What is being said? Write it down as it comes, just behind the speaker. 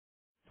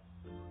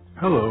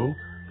Hello,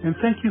 and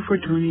thank you for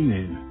tuning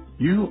in.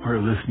 You are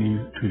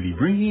listening to the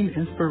Bringing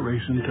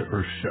Inspiration to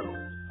Earth show.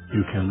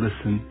 You can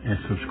listen and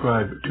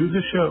subscribe to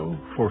the show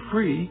for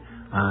free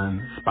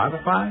on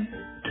Spotify,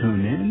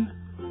 TuneIn,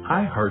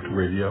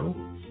 iHeartRadio,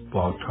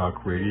 Blog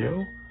Talk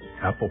Radio,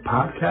 Apple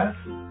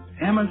Podcasts,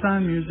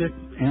 Amazon Music,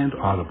 and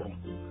Audible.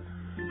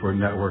 For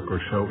network or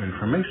show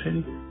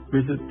information,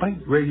 visit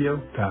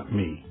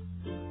biteradio.me.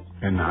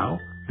 And now,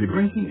 the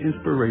Bringing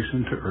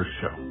Inspiration to Earth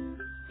show.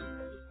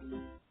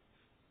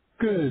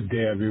 Good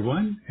day,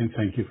 everyone, and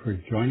thank you for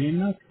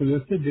joining us for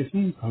this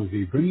edition of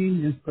the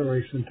Bringing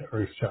Inspiration to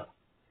Earth show.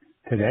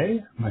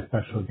 Today, my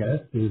special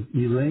guest is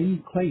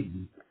Elaine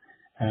Clayton,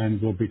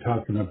 and we'll be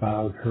talking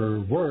about her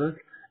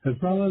work as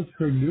well as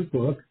her new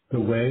book, The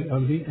Way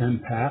of the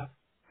Empath,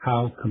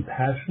 How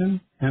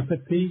Compassion,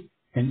 Empathy,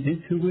 and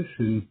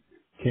Intuition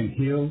Can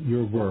Heal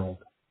Your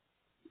World.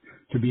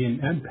 To be an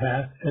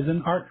empath is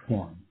an art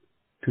form,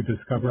 to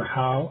discover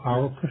how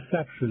our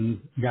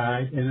perceptions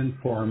guide and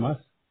inform us,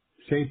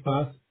 shape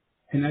us,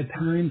 and at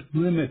times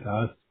limit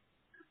us,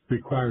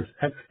 requires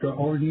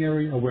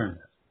extraordinary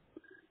awareness.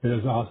 It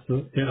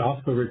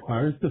also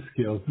requires the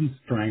skills and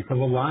strength of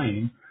a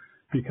lion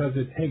because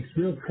it takes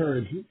real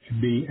courage to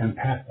be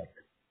empathic.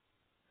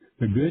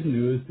 The good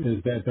news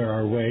is that there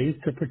are ways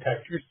to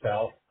protect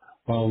yourself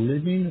while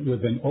living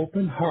with an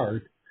open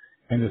heart,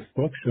 and this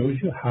book shows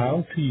you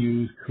how to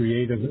use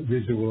creative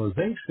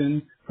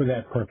visualization for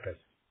that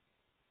purpose.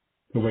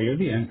 The Way of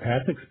the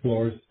Empath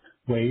explores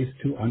ways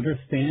to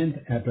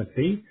understand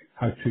empathy,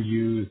 how to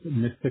use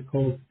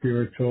mystical,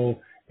 spiritual,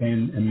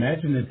 and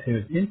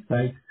imaginative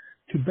insight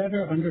to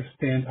better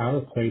understand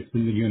our place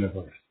in the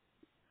universe.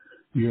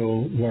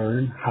 You'll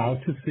learn how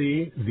to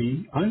see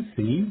the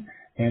unseen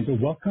and to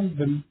welcome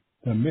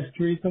the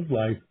mysteries of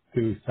life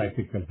through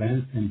psychic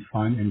events and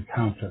fun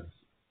encounters.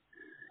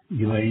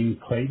 Elaine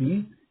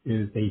Clayton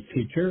is a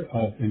teacher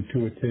of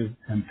intuitive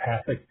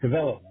empathic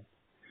development.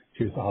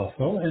 She's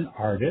also an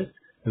artist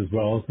as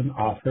well as an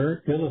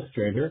author,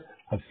 illustrator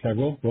of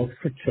several books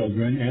for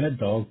children and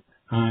adults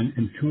on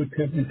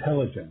intuitive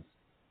intelligence.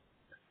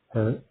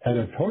 Her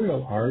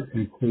editorial art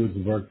includes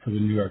work for the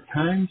New York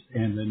Times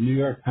and the New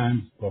York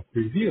Times Book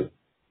Review.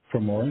 For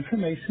more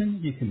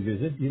information, you can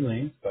visit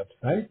Elaine's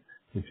website,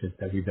 which is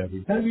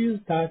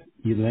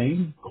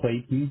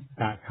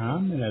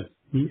www.elaineclayton.com, and that's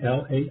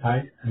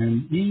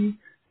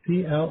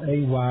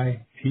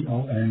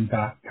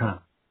ELAINECLAYTON.com.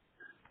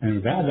 And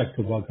with that, I'd like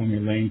to welcome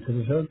Elaine to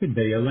the show. Good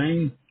day,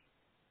 Elaine.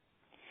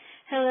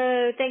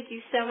 Hello. Thank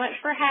you so much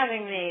for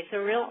having me. It's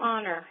a real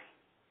honor.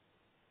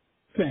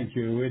 Thank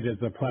you. It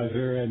is a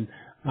pleasure. And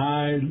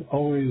I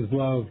always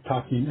love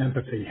talking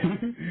empathy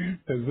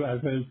because I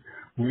think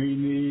we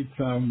need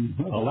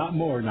a lot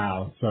more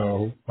now.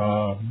 So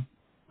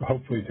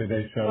hopefully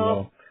today's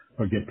show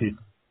will get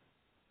people.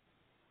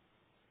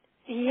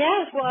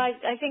 Yes, well,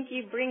 I think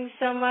you bring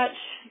so much,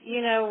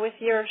 with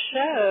your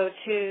show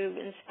to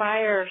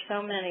inspire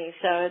so many.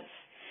 So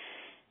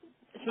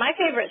it's my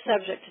favorite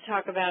subject to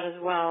talk about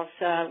as well.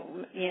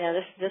 So,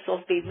 this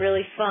will be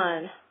really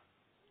fun.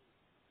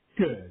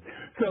 Good.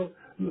 So,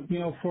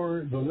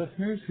 for the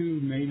listeners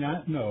who may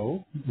not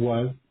know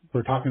what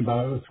we're talking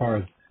about as far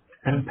as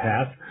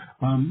empath,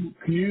 can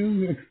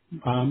you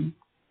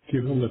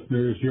give the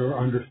listeners your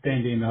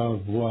understanding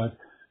of what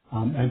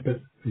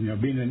empathy,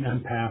 being an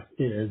empath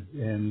is,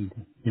 and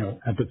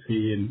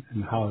empathy and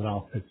how it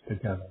all fits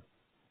together?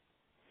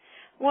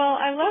 Well,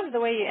 I love the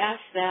way you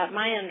asked that,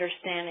 my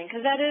understanding,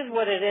 because that is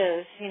what it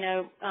is.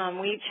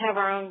 We each have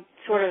our own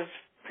sort of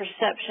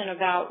perception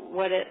about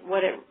what it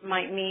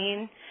might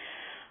mean.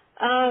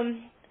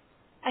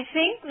 I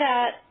think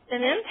that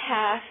an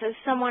empath is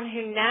someone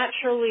who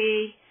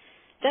naturally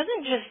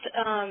doesn't just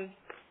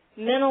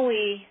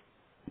mentally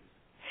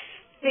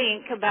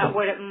think about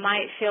what it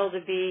might feel to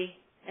be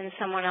in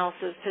someone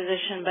else's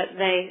position, but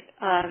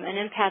an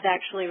empath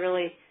actually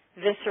really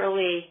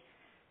viscerally,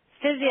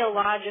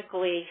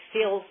 physiologically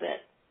feels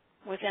it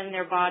within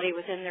their body,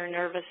 within their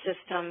nervous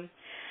system.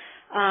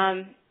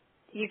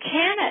 You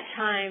can at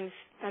times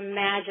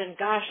imagine,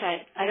 gosh,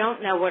 I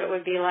don't know what it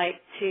would be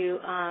like to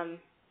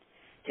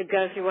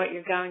go through what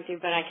you're going through,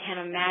 but I can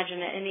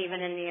imagine it, and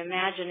even in the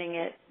imagining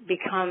it,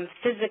 become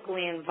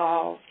physically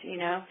involved,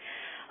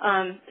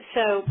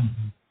 So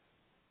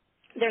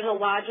there's a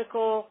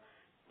logical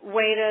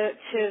way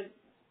to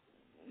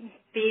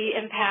be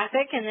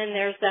empathic, and then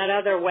there's that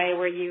other way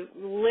where you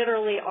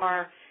literally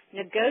are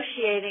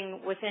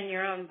negotiating within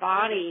your own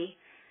body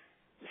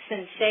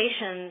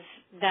sensations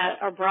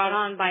that are brought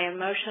on by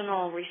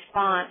emotional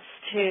response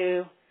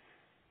to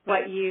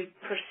what you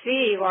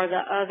perceive are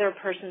the other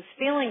person's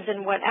feelings,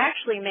 and what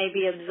actually may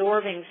be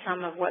absorbing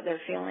some of what their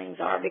feelings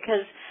are.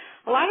 Because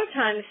a lot of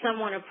times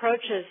someone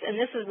approaches, and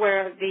this is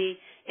where the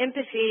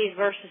empathy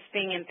versus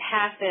being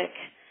empathic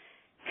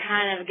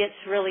kind of gets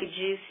really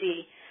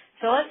juicy.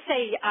 So let's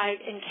say I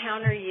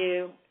encounter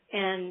you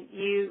and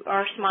you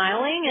are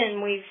smiling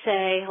and we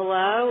say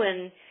hello,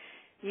 and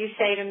you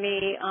say to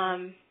me,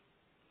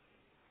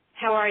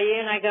 how are you?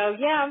 And I go,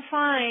 yeah, I'm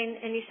fine.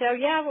 And you say, oh,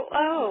 yeah,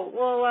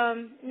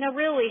 no,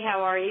 really,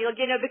 how are you?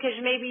 Because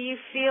maybe you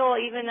feel,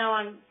 even though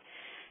I'm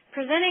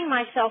presenting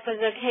myself as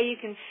okay, you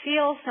can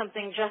feel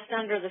something just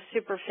under the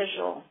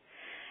superficial.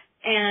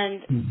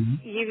 And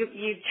Mm-hmm.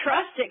 you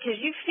trust it because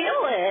you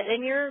feel it,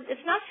 and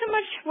it's not so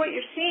much what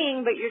you're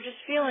seeing, but you're just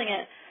feeling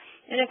it.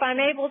 And if I'm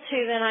able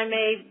to, then I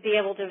may be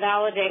able to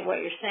validate what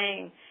you're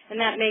saying. And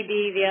that may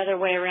be the other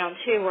way around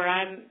too, where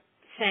I'm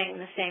saying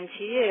the same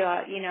to you.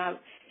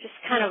 Just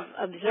kind of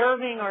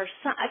observing,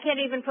 I can't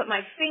even put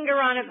my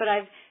finger on it, but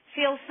I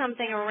feel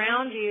something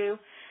around you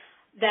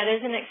that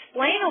isn't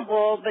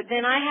explainable. But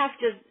then I have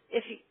to,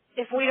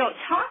 if we don't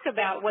talk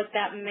about what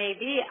that may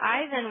be,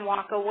 I then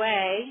walk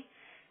away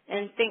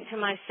and think to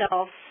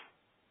myself,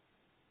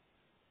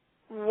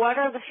 what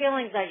are the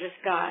feelings I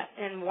just got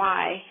and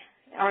why?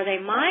 Are they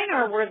mine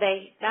or were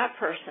they that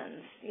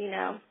person's,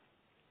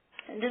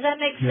 Does that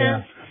make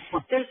Yeah. sense?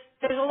 There's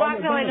a lot Oh,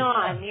 it going does.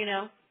 on.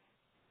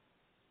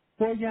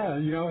 Well, yeah,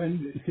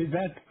 and see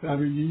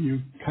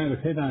you kind of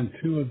hit on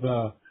two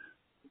of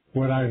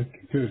what I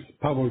consider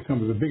probably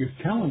some of the biggest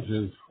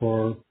challenges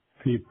for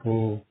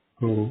people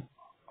who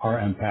are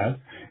empaths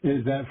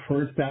is that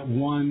first, that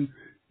one,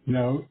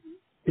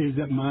 is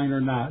it mine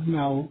or not?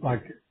 Now,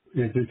 like,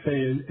 as you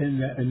say in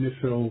that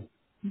initial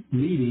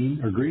meeting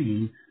or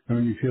greeting,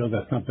 when you feel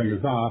that something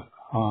is off,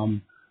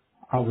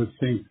 I would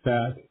think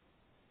that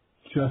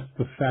just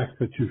the fact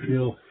that you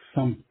feel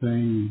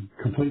something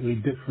completely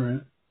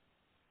different,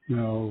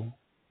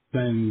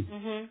 than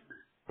Mhm.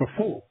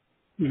 before,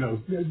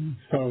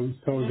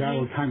 so that Mhm.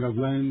 would kind of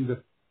lend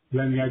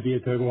the idea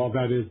to, well,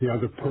 that is the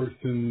other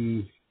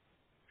person's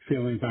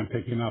feelings I'm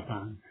picking up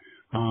on.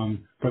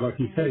 But like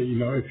you say,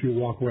 Mhm. if you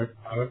walk away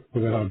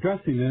without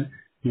addressing it,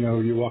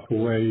 you walk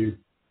away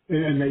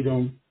and they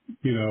don't,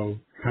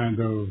 kind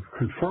of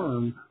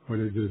confirm what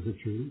it is that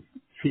you're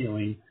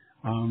feeling,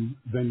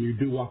 then you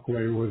do walk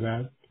away with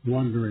that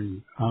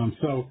wondering.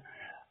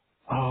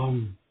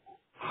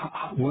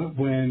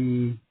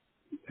 When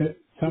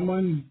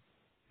someone,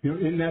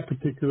 in that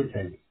particular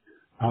case,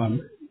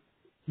 um,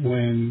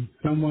 when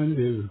someone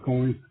is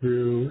going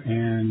through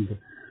and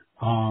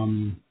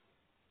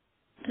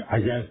I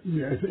guess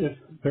if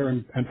they're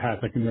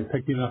empathic and they're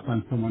picking up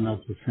on someone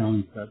else's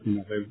feelings that they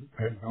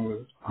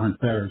know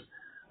aren't theirs,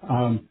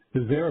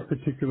 is there a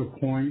particular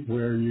point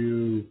where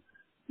you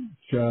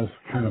just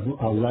kind of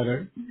let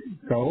it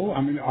go?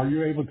 I mean, are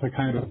you able to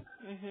kind of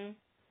Mhm.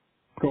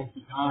 go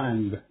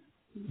beyond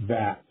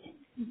that?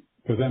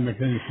 Does that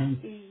make any sense?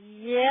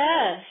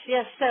 Yes,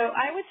 yes. So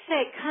I would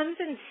say it comes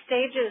in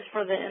stages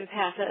for the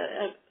empath.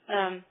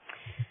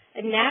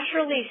 A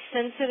naturally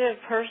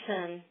sensitive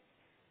person,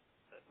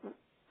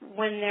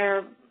 when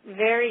they're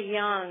very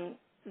young,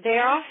 they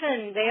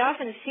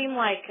often seem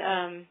like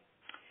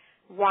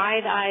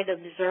wide-eyed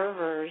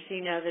observers.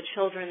 The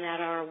children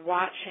that are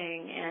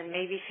watching and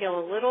maybe feel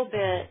a little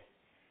bit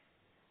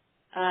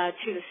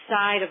to the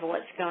side of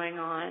what's going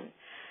on,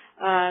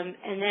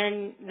 and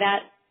then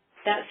that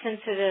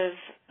sensitive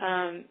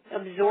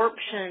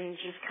absorption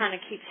just kind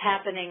of keeps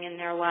happening in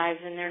their lives,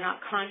 and they're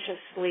not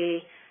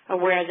consciously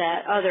aware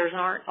that others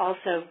aren't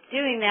also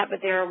doing that,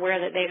 but they're aware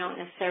that they don't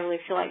necessarily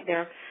feel like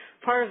they're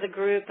part of the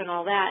group and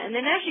all that. And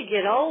then as you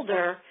get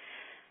older,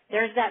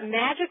 there's that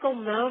magical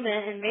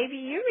moment, and maybe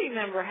you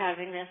remember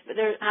having this, but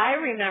I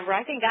remember.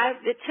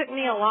 It took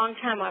me a long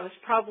time. I was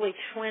probably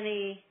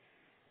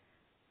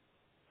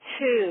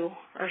 22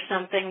 or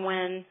something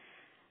when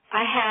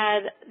I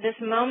had this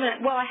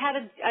moment. Well, I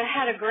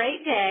had a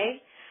great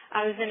day.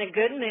 I was in a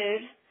good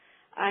mood.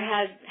 I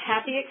had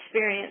happy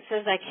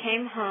experiences. I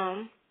came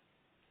home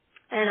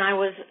and I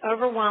was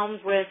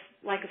overwhelmed with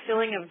like a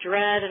feeling of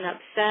dread and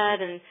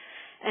upset,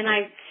 and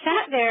I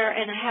sat there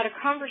and I had a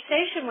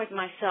conversation with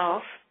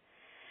myself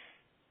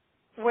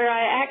where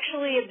I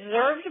actually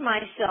observed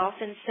myself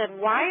and said,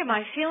 why am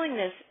I feeling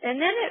this?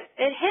 And then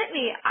it hit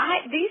me.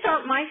 These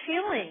aren't my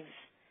feelings.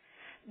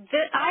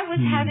 I was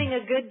Hmm. having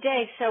a good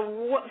day, so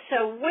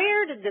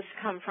where did this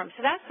come from?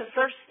 So that's the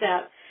first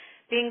step,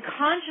 being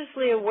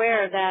consciously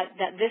aware that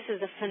this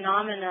is a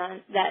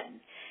phenomenon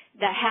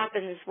that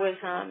happens with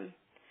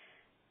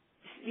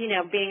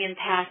being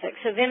empathic.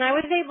 So then I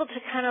was able to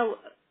kind of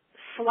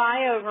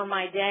fly over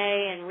my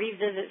day and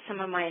revisit some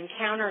of my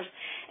encounters,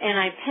 and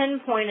I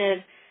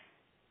pinpointed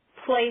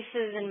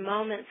places and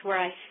moments where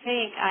I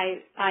think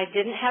I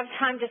didn't have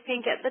time to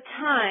think at the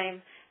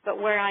time, but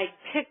where I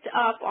picked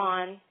up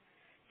on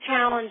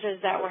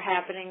challenges that were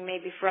happening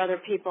maybe for other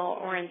people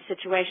or in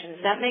situations.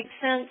 Does that make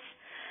sense?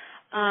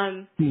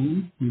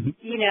 Mm-hmm. Mm-hmm.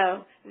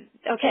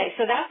 Okay,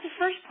 so that's the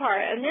first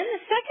part. And then the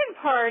second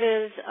part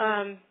is,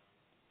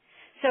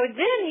 so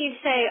then you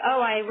say,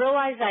 oh, I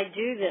realize I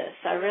do this.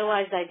 I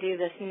realize I do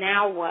this.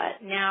 Now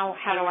what? Now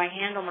how do I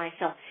handle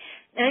myself?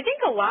 And I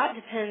think a lot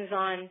depends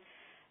on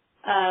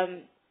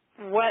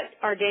what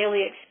our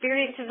daily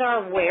experiences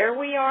are, where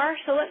we are.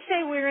 So let's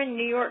say we're in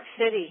New York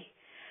City.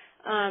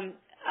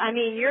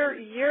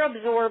 You're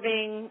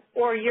absorbing,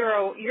 or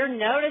you're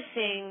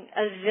noticing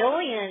a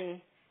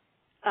zillion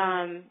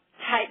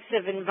types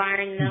of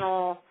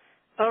environmental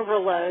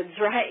overloads,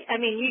 right? I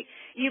mean,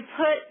 you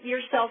put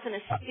yourself in a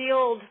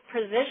steeled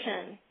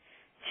position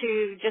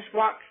to just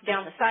walk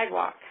down the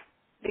sidewalk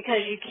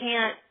because you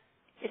can't,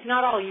 it's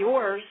not all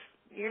yours.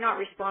 You're not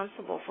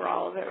responsible for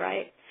all of it,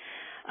 right?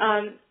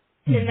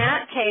 In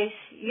that case,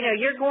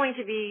 you're going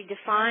to be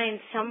defined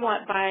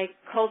somewhat by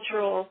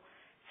cultural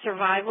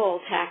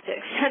survival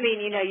tactics. I mean,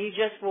 you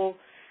just will,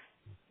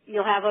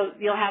 you'll have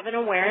an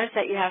awareness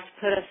that you have to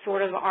put a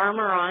sort of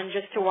armor on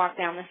just to walk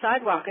down the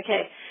sidewalk.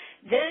 Okay.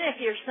 Then if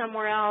you're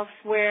somewhere else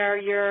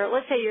where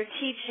let's say you're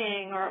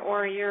teaching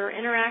or you're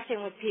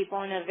interacting with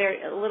people in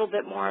a little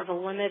bit more of a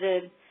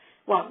limited,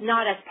 well,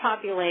 not as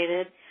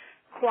populated,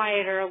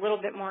 quieter, a little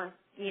bit more,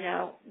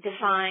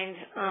 defined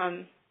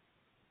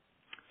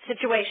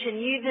situation,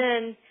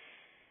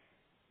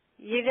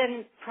 you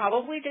then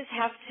probably just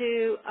have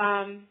to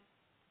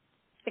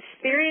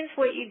experience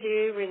what you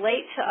do,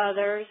 relate to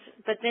others,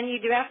 but then you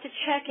do have to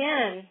check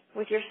in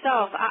with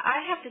yourself.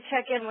 I have to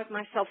check in with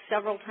myself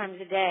several times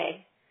a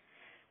day,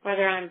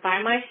 whether I'm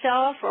by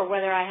myself or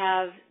whether I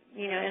have,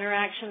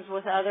 interactions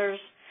with others,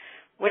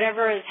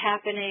 whatever is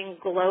happening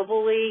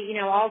globally,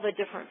 all the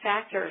different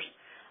factors.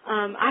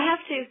 I have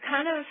to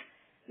kind of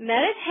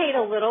meditate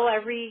a little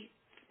every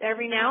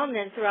now and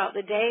then throughout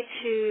the day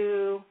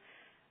to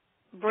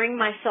bring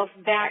myself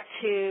back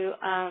to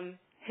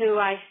who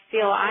I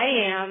feel I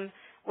am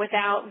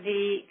without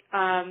the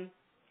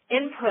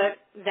input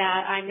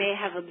that I may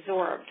have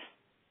absorbed.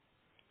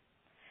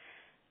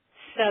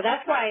 So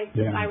that's why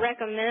I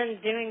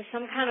recommend doing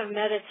some kind of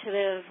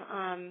meditative,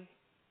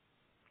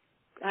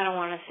 I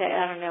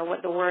don't know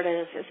what the word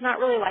is. It's not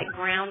really like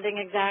grounding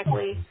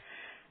exactly,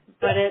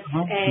 but it's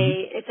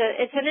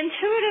an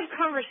intuitive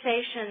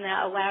conversation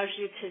that allows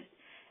you to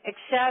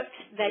accept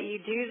that you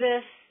do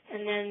this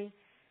and then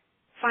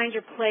find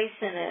your place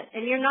in it.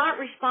 And you're not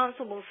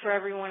responsible for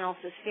everyone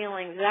else's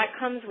feelings. That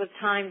comes with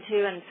time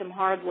too and some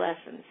hard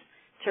lessons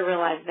to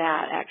realize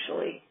that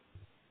actually.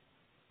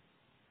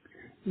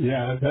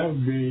 Yeah, that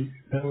would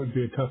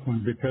be a tough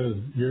one because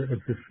if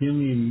you're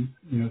feeling,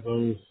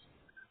 those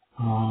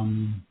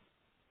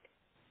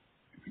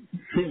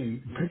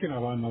picking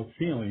up on those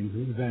feelings,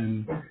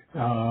 then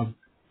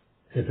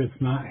if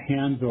it's not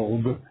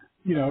handled,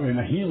 in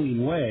a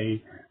healing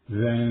way,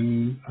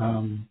 then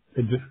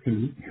it just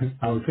can,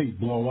 I would think,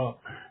 blow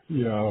up,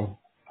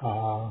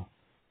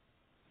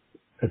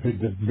 if it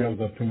just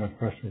builds up too much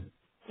pressure.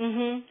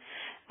 Mhm.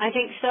 I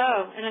think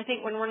so, and I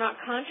think when we're not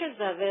conscious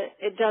of it,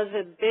 it does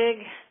a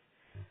big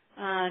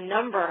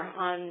number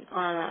on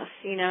us,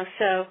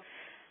 So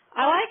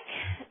I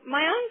like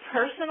my own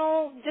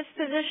personal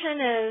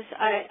disposition is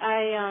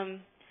I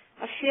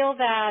feel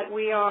that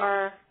we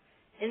are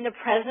in the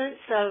presence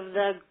of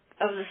the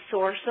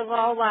source of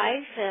all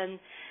life, and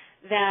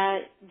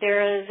that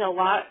there is a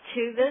lot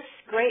to this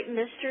great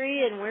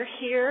mystery, and we're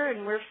here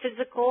and we're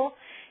physical.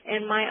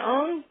 And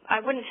I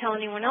wouldn't tell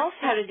anyone else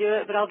how to do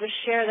it, but I'll just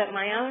share that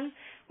my own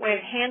way of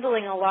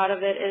handling a lot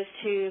of it is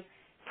to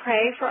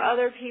pray for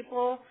other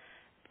people,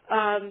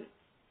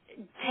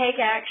 take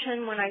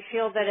action when I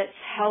feel that it's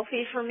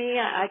healthy for me.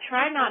 I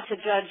try not to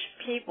judge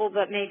people,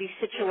 but maybe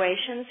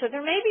situations. So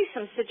there may be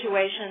some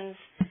situations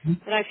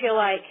that I feel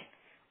like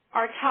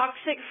are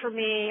toxic for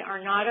me,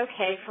 are not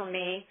okay for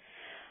me,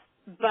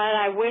 but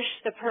I wish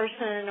the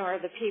person or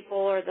the people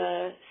or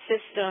the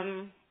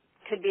system,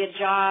 could be a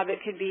job, it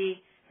could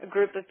be a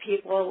group of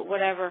people,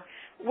 whatever,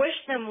 wish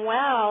them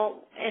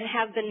well and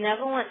have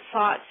benevolent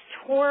thoughts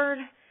toward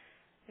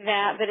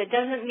that, but it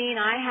doesn't mean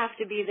I have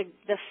to be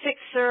the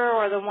fixer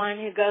or the one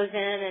who goes in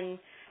and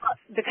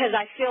because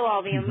I feel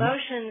all the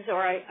emotions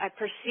or I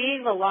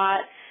perceive a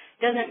lot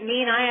doesn't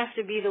mean I have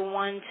to be the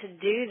one to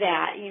do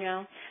that,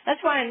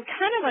 That's why I'm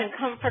kind of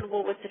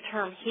uncomfortable with the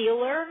term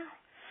healer,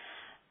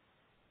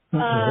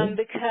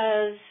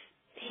 because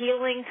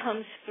healing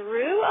comes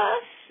through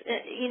us.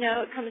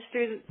 It comes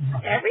through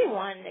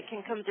everyone. It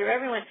can come through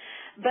everyone.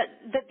 But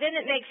then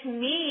it makes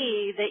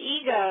me, the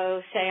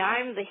ego, say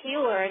I'm the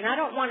healer, and I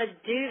don't want to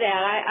do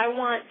that. I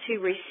want to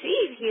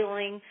receive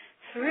healing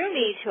through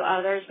me to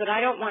others, but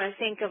I don't want to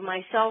think of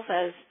myself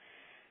as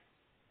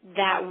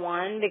that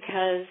one,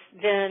 because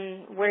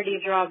then where do you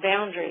draw a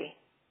boundary?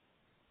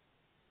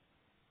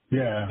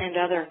 Yeah. And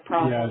other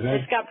problems. Yeah,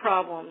 it's got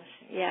problems.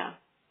 Yeah.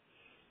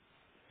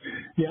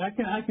 Yeah, I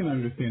can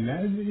understand that.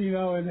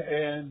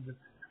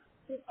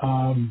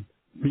 And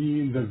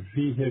being the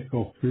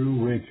vehicle through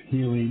which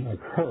healing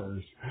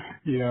occurs,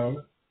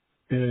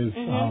 is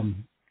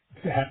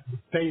to have to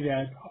say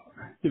that,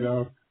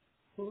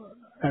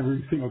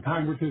 every single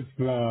time, which is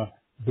the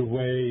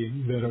way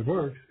that it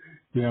works.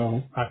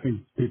 I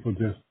think people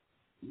just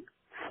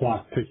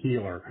flock to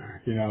healer,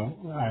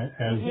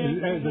 as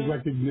a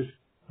recognition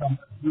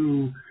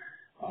who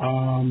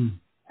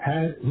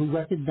who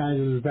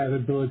recognizes that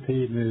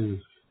ability and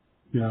is,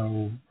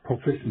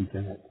 proficient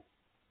in it.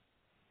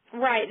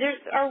 Right.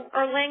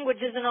 Our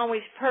language isn't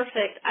always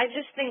perfect. I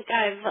just think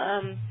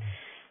I've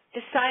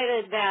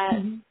decided that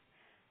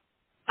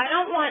I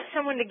don't want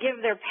someone to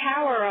give their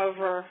power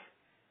over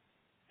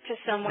to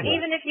someone. Right.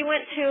 Even if you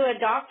went to a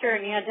doctor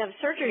and you had to have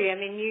surgery, I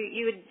mean,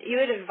 you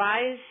would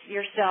advise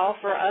yourself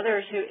or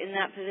others who in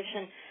that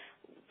position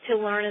to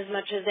learn as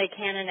much as they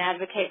can and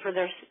advocate for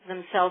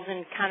themselves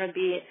and kind of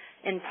be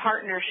in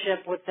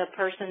partnership with the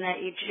person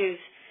that you choose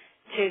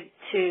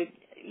to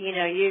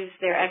use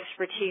their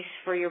expertise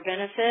for your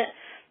benefit.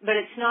 But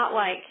it's not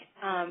like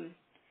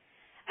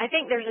I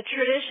think there's a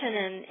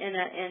tradition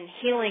in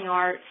healing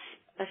arts,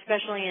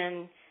 especially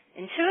in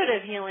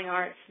intuitive healing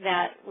arts,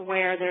 that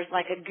where there's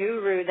like a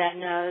guru that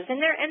knows,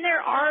 and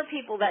there are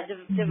people that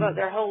devote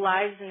their whole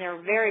lives and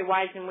they're very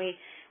wise, and we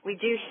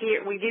do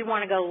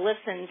want to go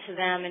listen to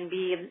them and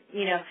be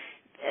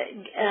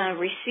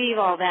receive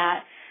all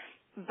that,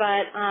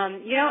 but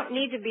you don't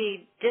need to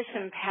be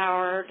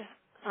disempowered.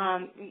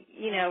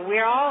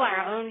 We're all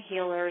our own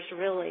healers,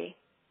 really.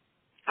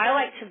 I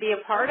like to be a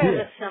part of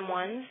Yeah. it,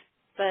 someone's,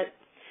 but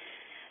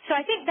so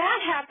I think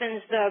that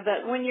happens, though.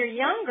 But when you're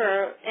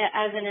younger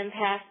as an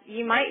empath,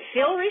 you might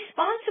feel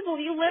responsible.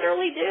 You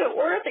literally do,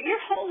 or your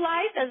whole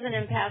life as an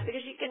empath,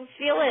 because you can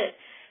feel it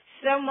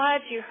so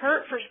much. You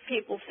hurt for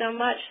people so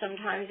much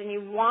sometimes, and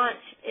you want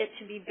it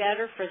to be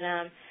better for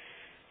them.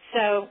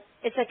 So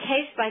it's a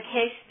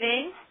case-by-case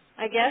thing,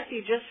 I guess.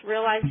 You just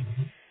realize,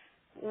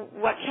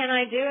 what can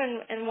I do,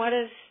 and what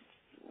is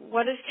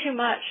too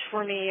much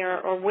for me,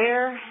 or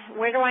where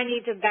do I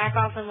need to back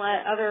off and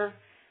let other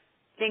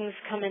things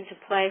come into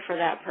play for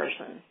that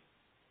person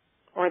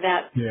or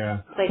that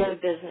Yeah. place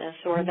of business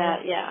or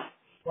that, yeah.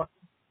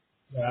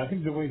 Yeah, I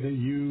think the way that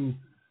you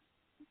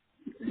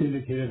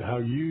indicated how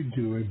you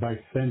do it by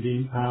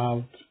sending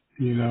out,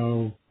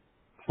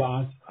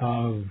 thoughts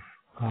of,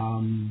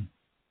 I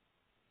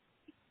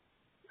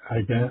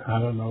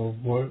don't know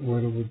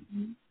what it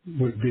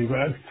would be,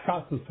 but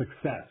thoughts of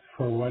success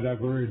for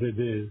whatever it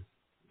is,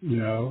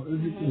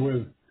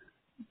 with,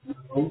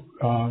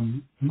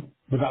 um,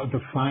 without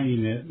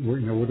defining it,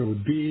 what it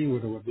would be,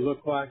 what it would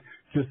look like,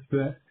 just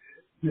the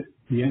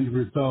end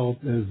result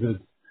is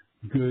it's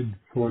good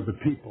for the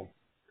people,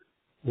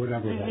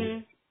 whatever that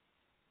is.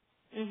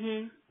 Mhm.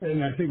 Mhm.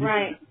 And I think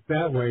Right.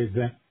 that way,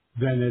 then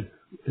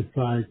it's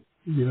like,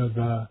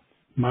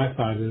 my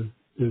side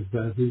is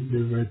that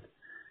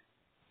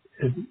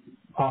it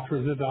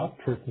offers it up,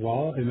 first of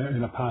all,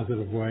 in a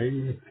positive way.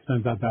 It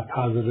sends out that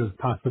positive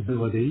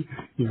possibility,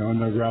 in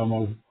the realm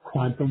of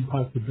quantum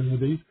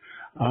possibilities.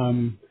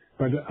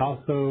 But it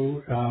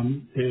also,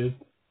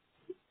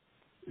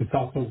 it's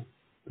also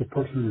the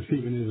person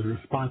receiving it is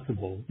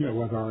responsible,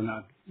 whether or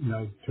not,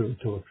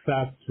 to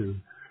accept, to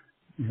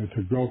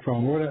grow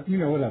from, whatever.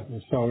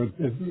 So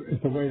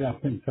it's a way that I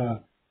think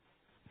to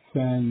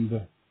send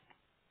the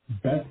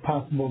best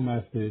possible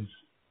message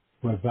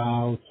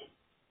without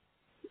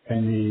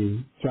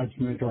any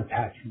judgment or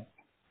attachment.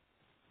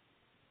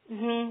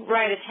 Mhm.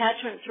 Right.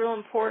 Attachment's real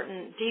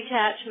important.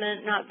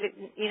 Detachment, not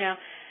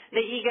the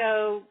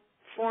ego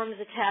forms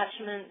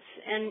attachments,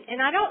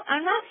 and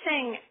I'm not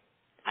saying.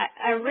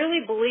 I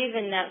really believe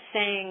in that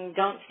saying,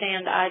 "Don't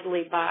stand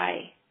idly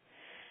by."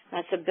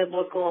 That's a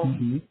biblical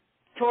Mm-hmm.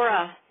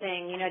 Torah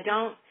thing.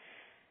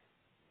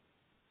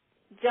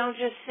 Don't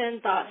just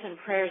send thoughts and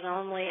prayers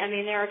only. I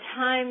mean, there are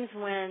times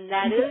when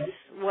that is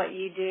what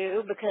you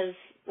do, because,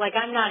 like,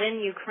 I'm not in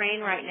Ukraine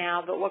right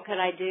now, but what could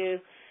I do?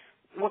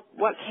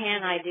 What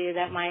can I do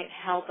that might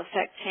help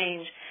affect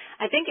change?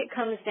 I think it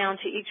comes down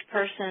to each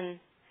person.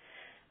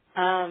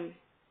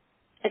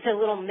 It's a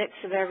little mix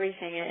of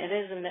everything. It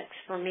is a mix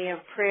for me of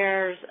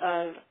prayers,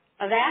 of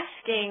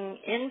asking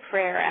in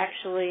prayer,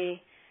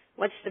 actually,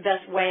 what's the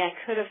best way I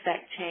could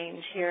affect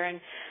change here. And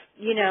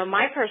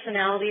my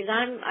personalities,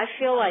 I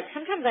feel like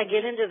sometimes I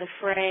get into the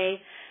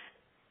fray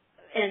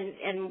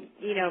and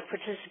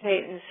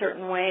participate in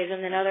certain ways,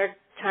 and then other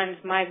times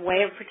my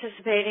way of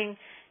participating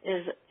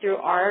is through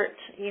art.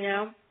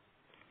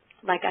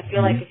 Like, I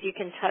feel like if you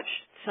can touch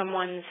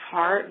someone's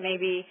heart,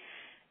 maybe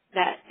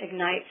that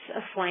ignites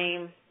a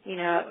flame,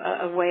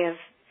 a way of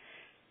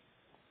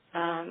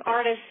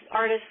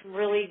artists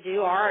really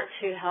do art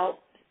to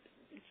help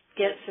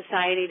get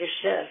society to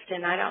shift.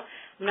 And I'm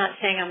not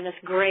saying I'm this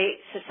great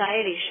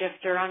society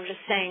shifter. I'm just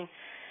saying,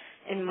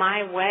 in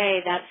my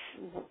way, that's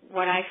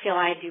what I feel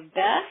I do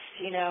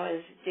best,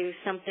 is do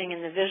something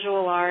in the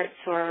visual arts,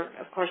 or,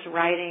 of course,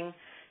 writing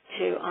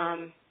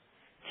to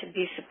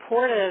be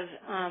supportive.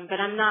 But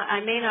I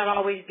may not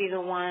always be the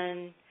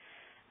one,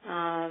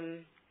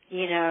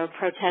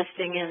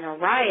 protesting in a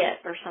riot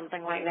or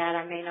something like that.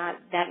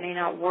 That may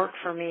not work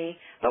for me.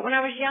 But when I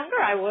was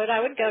younger, I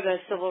would go to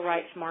civil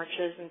rights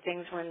marches and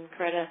things when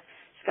Coretta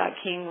Scott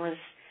King was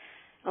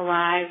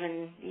alive,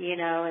 and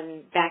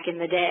and back in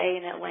the day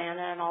in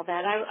Atlanta and all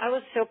that. I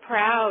was so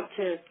proud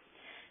to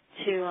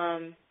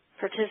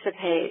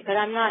participate, but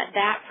I'm not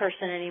that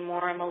person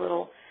anymore. I'm a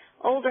little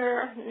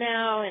older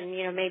now, and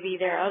maybe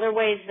there are other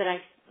ways that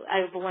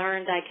I've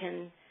learned I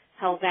can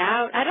help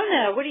out. I don't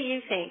know. What do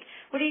you think?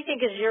 What do you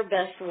think is your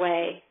best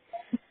way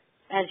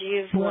as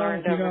you've Well,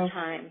 learned over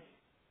time?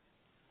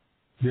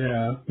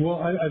 yeah.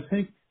 Well, I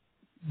think,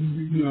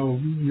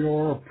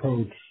 your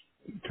approach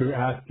to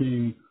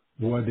asking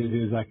what it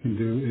is I can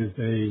do is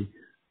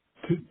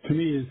to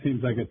me, it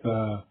seems like it's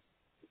a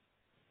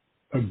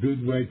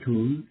good way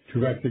to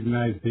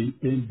recognize the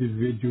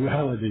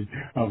individuality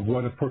of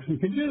what a person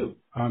can do.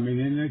 I mean,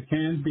 and it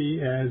can be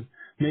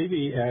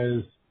maybe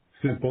as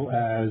simple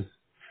as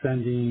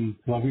sending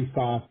loving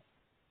thoughts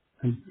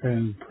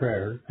and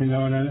prayer, and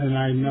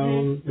I Mhm.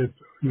 know it's,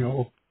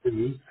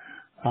 overused,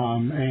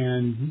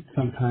 and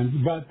sometimes,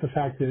 but the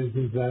fact is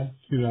that,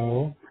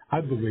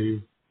 I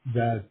believe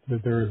that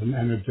there is an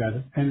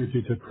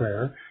energy to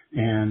prayer,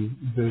 and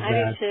I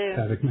do too.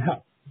 that it can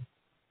help.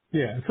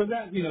 Yeah. So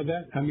I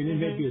mean, it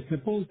may Mhm. be as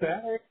simple as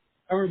that,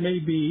 or it may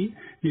be,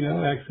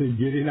 actually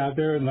getting out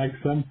there, and like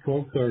some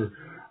folks are,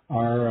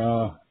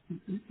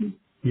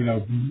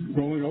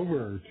 going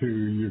over to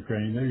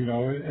Ukraine,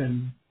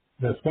 and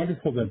that's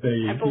wonderful that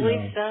I they,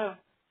 believe so.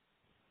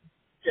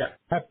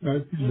 that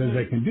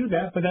they Mhm. can do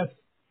that, but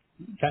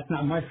that's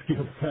not my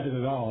skill set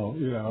at all,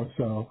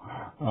 so,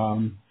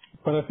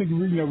 but I think,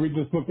 we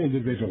just look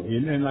individually,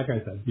 and like I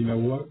said,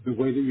 the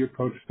way that you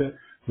approached it,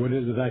 what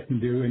is it I can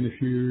do, and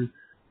if you're,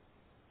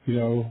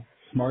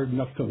 smart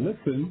enough to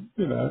listen,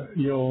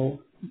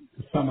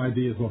 some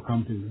ideas will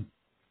come to you.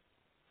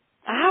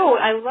 Oh,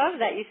 I love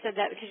that you said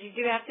that because you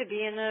do have to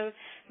be in the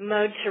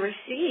mode to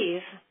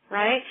receive,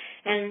 right?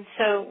 And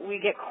so we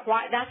get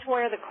quiet. That's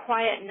where the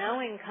quiet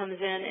knowing comes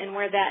in, and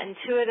where that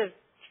intuitive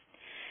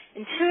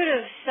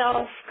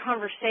self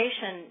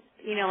conversation,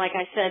 like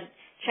I said,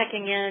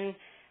 checking in.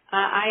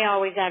 I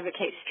always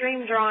advocate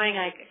stream drawing.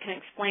 I can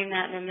explain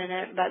that in a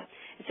minute, but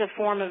it's a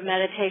form of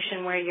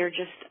meditation where you're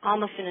just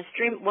almost in a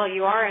stream. Well,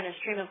 you are in a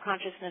stream of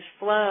consciousness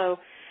flow,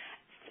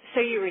 so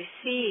you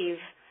receive.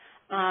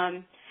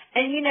 And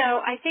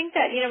I think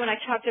that when I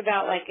talked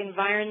about like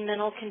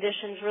environmental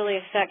conditions really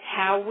affect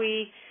how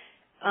we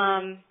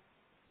um,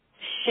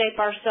 shape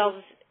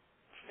ourselves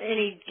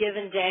any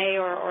given day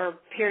or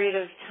period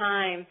of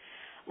time.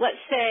 Let's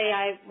say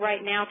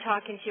right now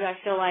talking to you, I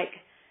feel like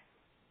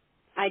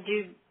I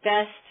do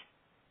best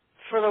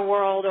for the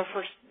world or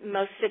for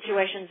most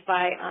situations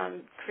by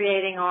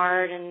creating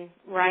art and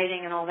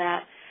writing and all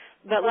that.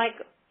 But like,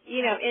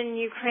 in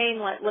Ukraine,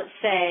 let's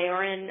say,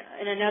 or in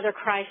another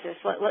crisis,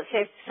 let's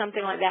say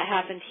something like that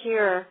happened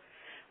here,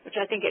 which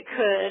I think it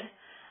could,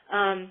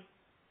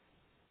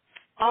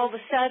 all of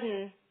a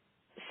sudden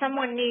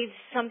someone needs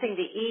something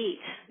to eat.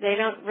 They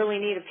don't really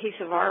need a piece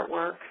of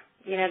artwork.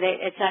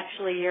 It's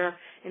actually your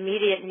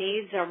immediate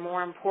needs are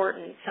more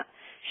important.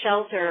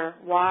 Shelter,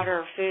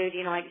 water, food,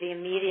 like the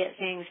immediate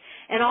things.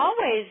 And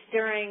always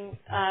during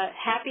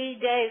happy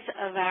days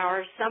of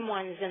ours,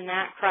 someone's in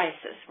that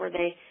crisis where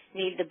they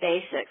need the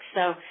basics.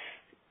 So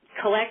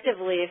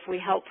collectively, if we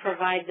help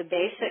provide the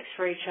basics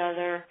for each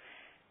other,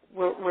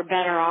 we're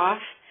better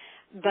off.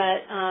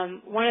 But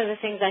one of the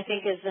things I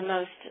think is the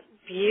most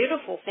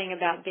beautiful thing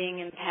about being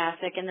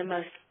empathic and the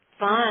most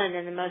fun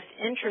and the most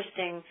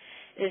interesting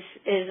is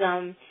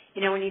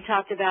when you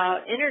talked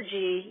about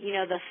energy,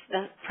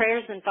 the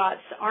prayers and thoughts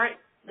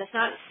that's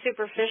not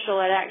superficial.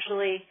 It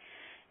actually,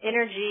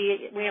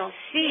 energy, we don't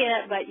see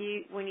it, but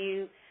when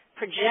you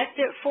project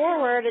it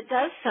forward, it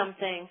does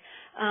something.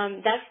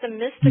 That's the Hmm.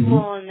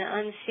 mystical and the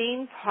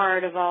unseen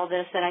part of all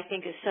this that I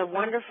think is so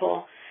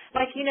wonderful.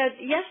 Like,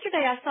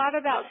 yesterday I thought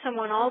about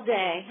someone all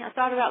day. I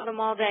thought about them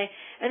all day.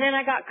 And then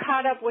I got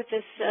caught up with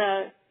this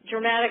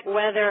dramatic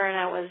weather, and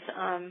I was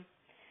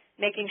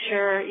making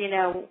sure,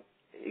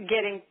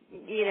 getting,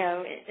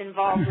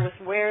 involved with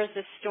where's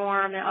the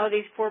storm, and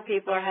these poor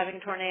people are having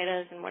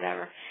tornadoes and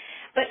whatever.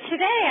 But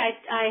today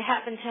I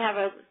happened to have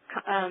a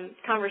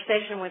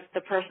conversation with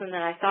the person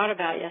that I thought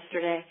about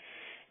yesterday,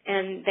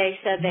 and they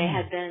said they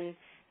had been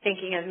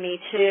thinking of me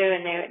too,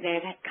 and they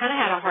had kind of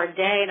had a hard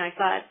day, and I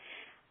thought,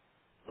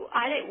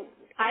 I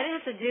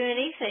didn't have to do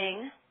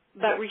anything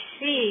but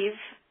receive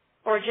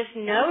or just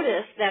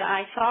notice that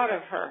I thought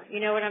of her. You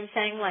know what I'm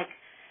saying? Like,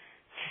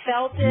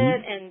 felt Hmm.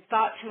 it and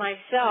thought to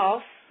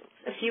myself,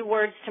 a few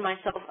words to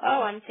myself,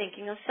 oh, I'm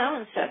thinking of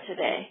so-and-so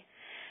today.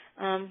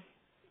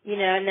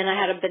 And then I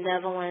had a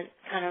benevolent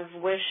kind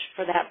of wish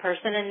for that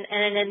person and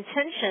an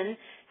intention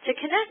to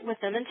connect with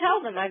them and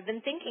tell them I've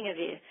been thinking of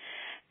you.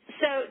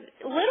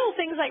 So little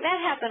things like that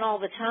happen all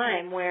the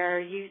time where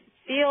you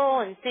feel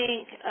and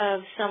think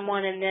of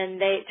someone and then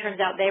it turns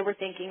out they were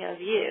thinking of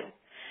you.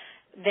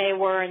 They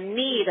were in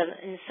need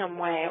in some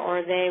way,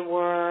 or they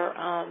were,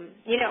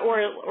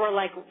 or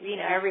like,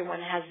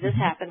 everyone has this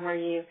happen where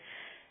you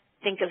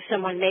think of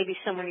someone, maybe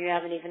someone you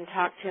haven't even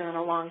talked to in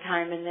a long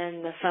time, and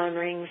then the phone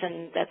rings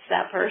and that's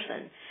that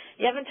person.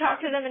 You haven't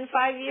talked to them in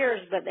 5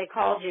 years, but they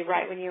called you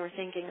right when you were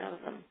thinking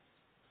of them.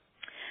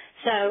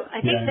 So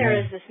I think Yeah, there yeah,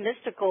 is this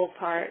mystical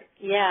part,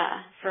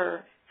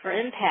 for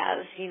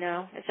empaths,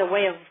 it's a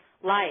way of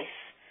life,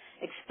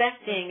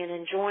 expecting and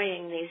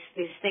enjoying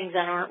these things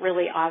that aren't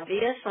really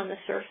obvious on the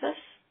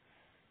surface.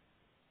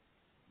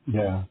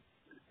 yeah,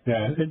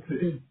 yeah.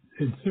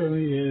 It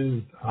certainly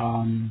is.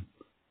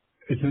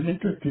 It's an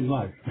interesting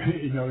life,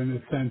 in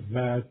the sense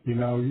that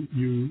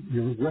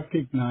you're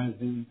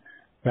recognizing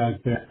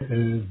that there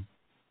is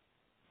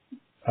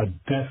a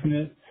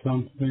definite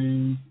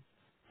something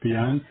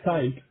beyond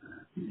sight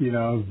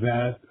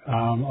that,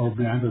 or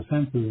beyond the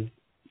senses,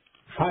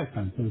 five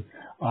senses,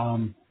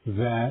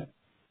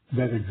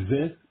 that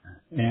exist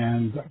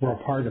and we're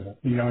a part of it.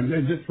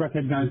 And just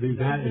recognizing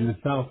that in Mhm.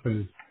 itself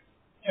is,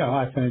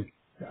 I think,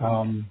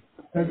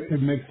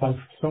 it makes life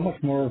so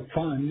much more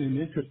fun and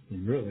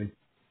interesting, really.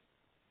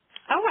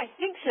 Oh, I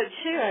think so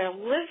too. I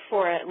live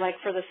for it, like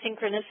for the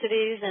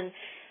synchronicities and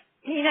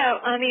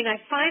I mean, I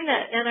find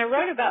that, and I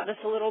wrote about this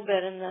a little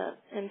bit in the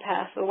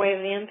Empath, The Way of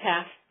the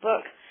Empath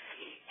book,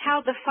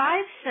 how the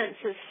five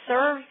senses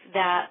serve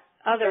that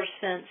other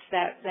sense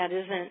that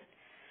isn't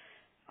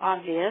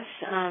obvious.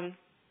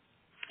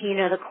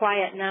 The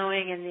quiet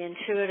knowing and the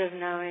intuitive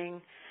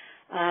knowing,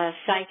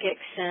 psychic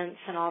sense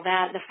and all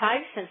that. The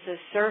five senses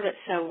serve it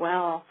so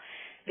well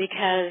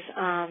because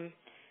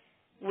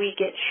we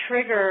get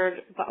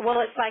triggered.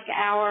 Well, it's like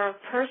our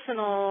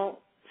personal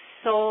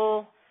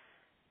soul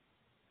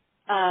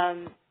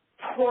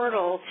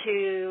portal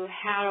to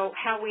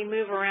how we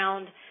move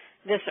around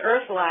this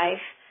earth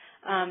life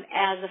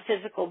as a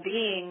physical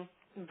being,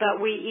 but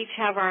we each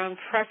have our own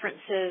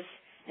preferences,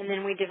 and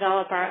then we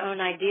develop our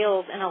own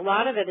ideals, and a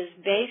lot of it is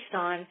based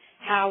on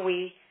how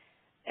we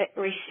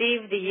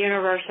receive the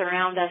universe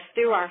around us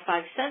through our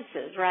five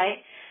senses,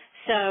 right?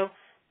 So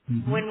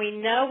Hmm. when we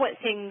know what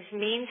things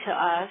mean to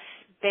us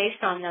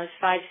based on those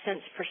five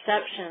sense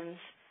perceptions,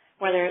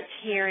 whether it's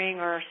hearing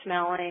or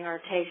smelling or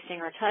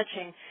tasting or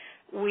touching,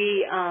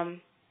 we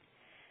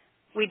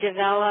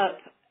develop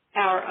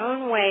our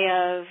own way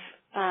of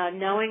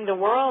knowing the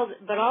world,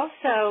 but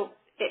also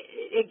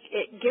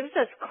it gives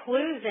us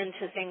clues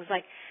into things.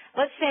 Like,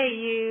 let's say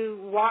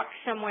you walk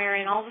somewhere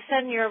and all of a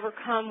sudden you're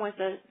overcome with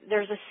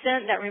there's a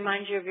scent that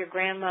reminds you of your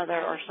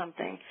grandmother or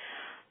something.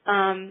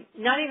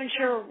 Not even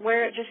sure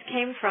where it just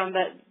came from,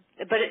 but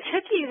it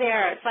took you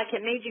there. It's like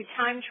it made you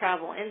time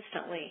travel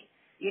instantly.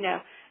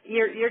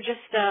 You're just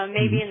Hmm.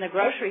 maybe in the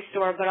grocery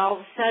store, but all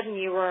of a sudden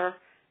you were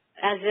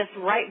as if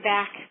right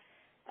back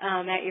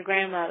at your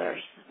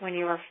grandmother's when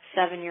you were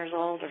 7 years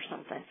old or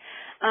something.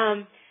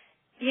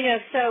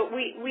 So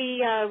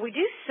we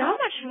do so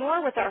much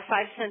more with our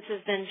five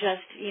senses than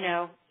just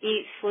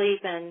eat,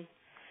 sleep, and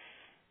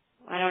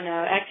I don't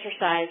know,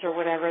 exercise or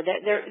whatever.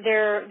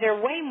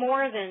 They're way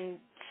more than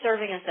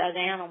serving us as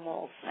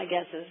animals, I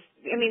guess.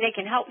 They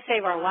can help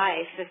save our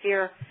life. If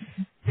you're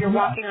Yeah.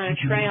 walking on a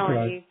Mhm. trail and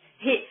Right.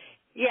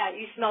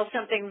 you smell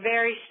something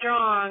very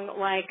strong,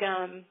 like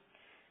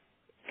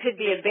could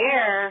be a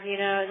bear,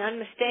 an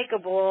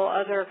unmistakable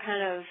other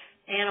kind of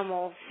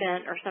animal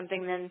scent or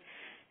something, then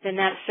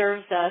that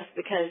serves us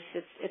because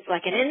it's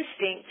like an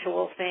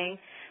instinctual thing.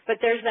 But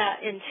there's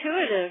that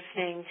intuitive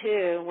thing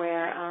too,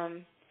 where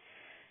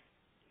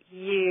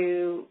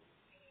you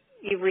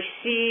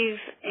receive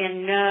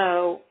and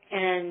know,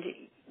 and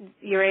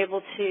you're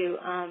able to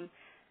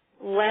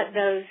let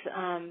those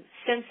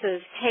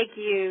senses take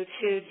you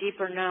to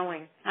deeper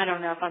knowing. I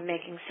don't know if I'm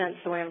making sense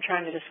the way I'm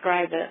trying to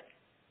describe it.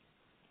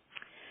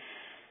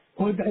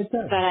 Well, it does.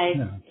 But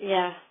Yeah.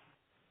 yeah.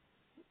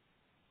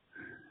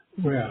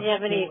 Do Well, you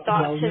have any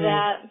thoughts well, to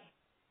that?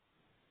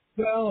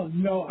 well,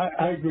 no,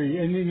 I agree.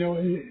 And,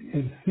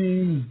 it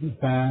seems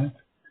that,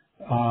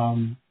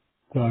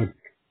 the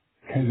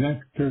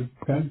connector,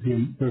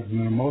 there's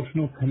an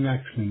emotional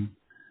connection,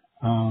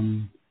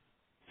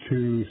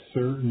 to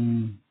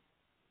certain,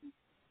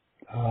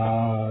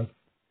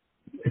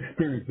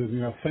 experiences,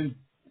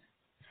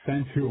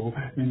 sensual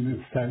in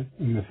the sense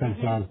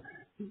Mhm.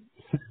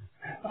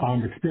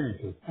 of,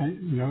 experiences.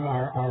 And,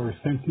 our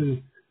senses,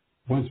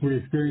 once we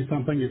experience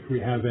something, if we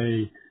have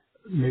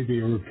maybe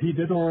a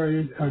repeated or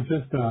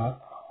just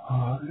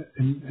an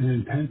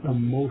intense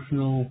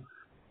emotional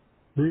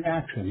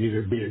reaction,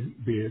 either be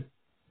it,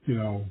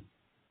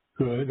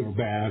 good or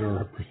bad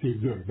or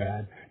perceived good or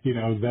bad,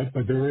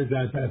 but there is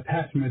that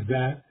attachment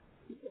that,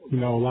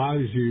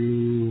 allows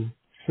you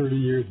 30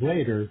 years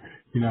later,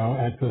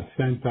 at the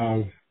sense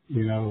of,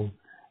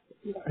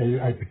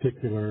 a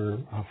particular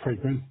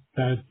fragrance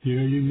that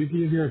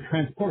you're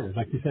transported,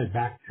 like you said,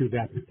 back to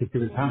that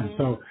particular time. Mhm.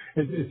 So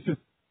it's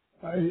just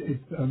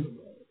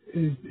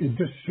it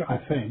just I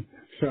think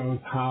shows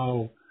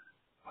how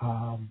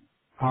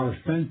our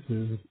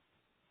senses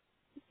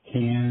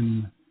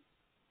can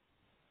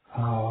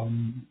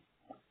um,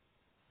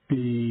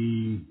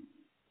 be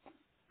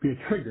a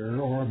trigger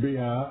or be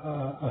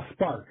a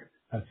spark,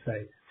 let's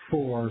say,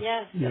 for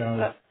Yes.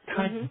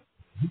 time Mhm.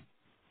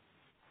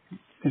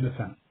 in a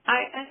sense.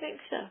 I think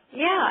so.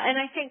 Yeah, and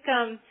I think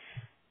then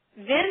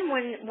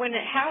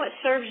how it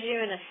serves you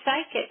in a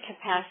psychic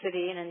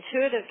capacity, an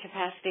intuitive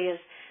capacity is,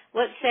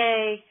 let's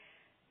say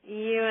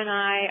you and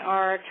I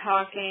are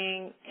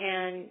talking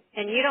and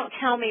you don't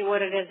tell me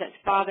what it is that's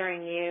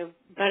bothering you,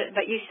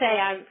 but you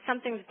say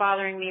something's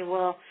bothering me.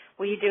 Will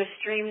you do a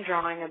stream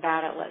drawing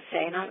about it, let's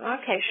say? And I'm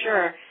okay,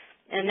 sure.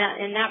 And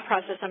in that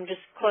process I'm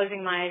just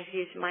closing my eyes,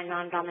 using my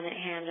non-dominant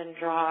hand and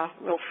draw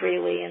real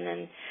freely,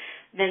 and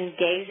then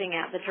gazing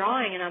at the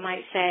drawing, and I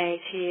might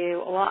say to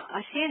you, well,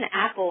 I see an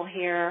apple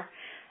here,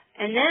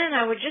 and then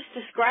I would just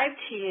describe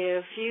to you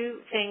a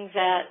few things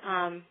that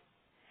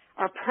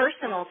are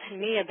personal to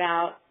me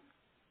about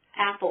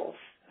apples.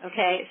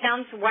 Okay, it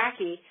sounds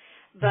wacky,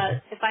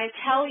 but if I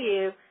tell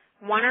you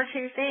one or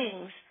two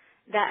things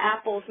that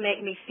apples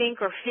make me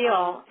think or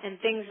feel and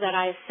things that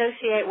I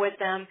associate with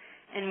them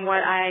and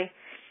what I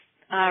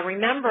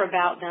remember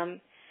about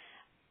them,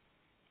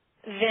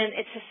 then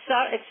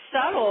it's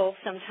subtle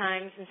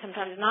sometimes and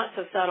sometimes not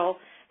so subtle.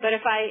 But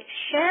if I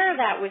share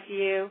that with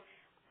you,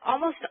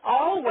 almost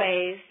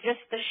always just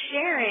the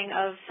sharing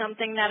of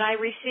something that I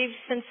received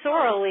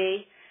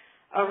sensorially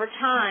over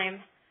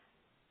time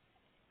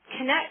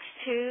connects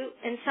to,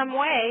 in some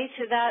way,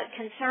 to that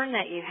concern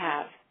that you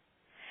have.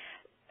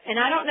 And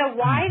I don't know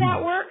why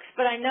that works,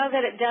 but I know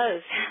that it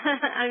does.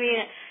 I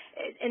mean,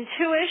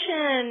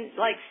 intuition,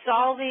 like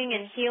solving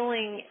and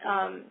healing,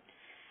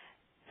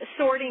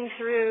 sorting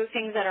through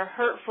things that are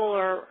hurtful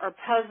or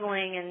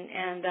puzzling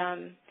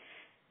and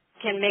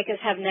can make us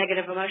have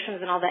negative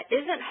emotions and all that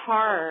isn't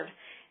hard.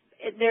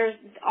 There's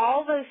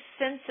all those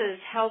senses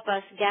help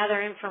us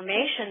gather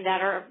information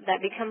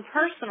that become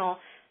personal,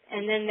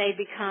 and then they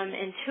become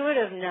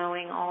intuitive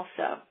knowing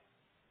also.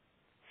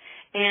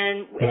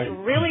 And it's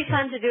really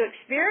fun to do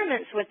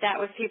experiments with that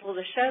with people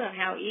to show them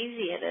how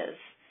easy it is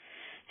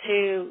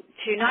to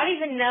not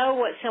even know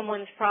what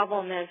someone's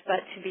problem is, but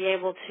to be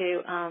able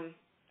to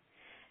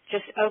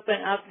just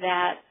open up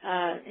that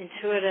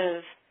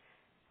intuitive,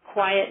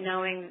 quiet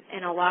knowing,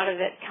 and a lot of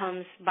it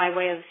comes by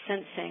way of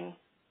sensing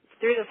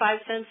through the five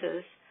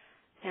senses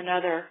and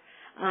other.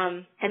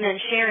 And then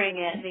sharing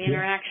it, the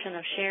interaction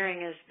of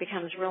sharing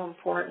becomes real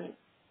important.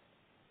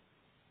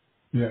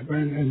 Yeah,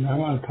 and I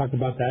want to talk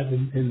about that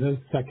in the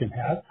second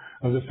half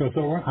of the show.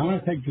 So I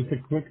want to take just a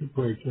quick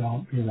break,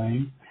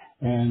 Elaine,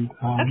 and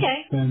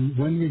Okay. then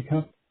when we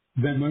come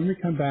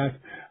back,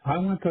 I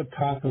want to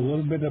talk a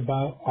little bit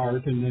about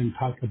art and then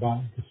talk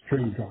about the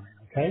string drawing.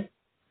 Okay?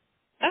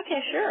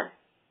 Okay, sure.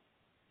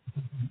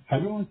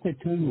 Everyone, stay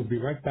tuned. We'll be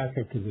right back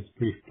after this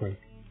brief break.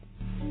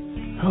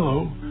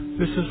 Hello,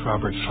 this is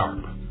Robert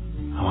Sharp.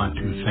 I want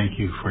to thank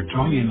you for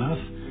joining us,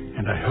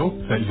 and I hope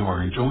that you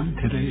are enjoying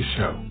today's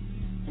show.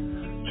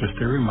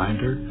 Just a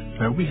reminder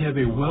that we have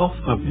a wealth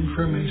of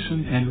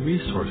information and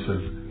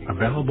resources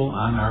available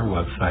on our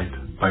website,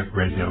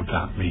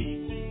 biteradio.me.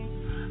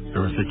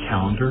 There is a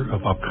calendar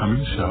of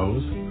upcoming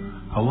shows,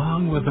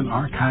 along with an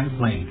archive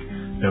link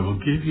that will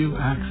give you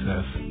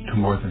access to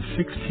more than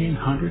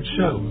 1,600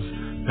 shows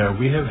that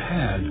we have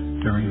had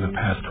during the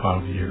past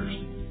 12 years.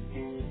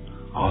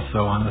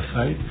 Also on the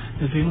site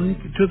is a link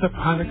to the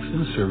products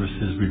and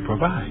services we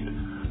provide: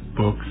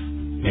 books,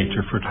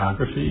 nature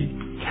photography,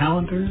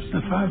 calendars,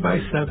 and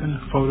 5x7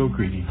 photo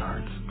greeting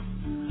cards.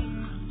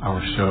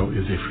 Our show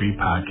is a free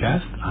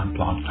podcast on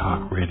Blog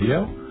Talk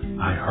Radio,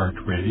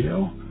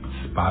 iHeartRadio,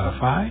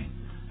 Spotify,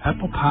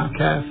 Apple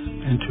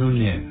Podcasts, and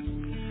TuneIn.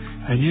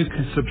 And you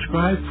can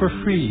subscribe for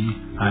free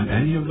on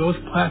any of those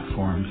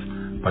platforms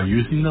by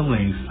using the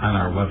links on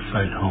our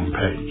website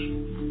homepage.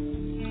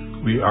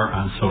 We are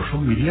on social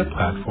media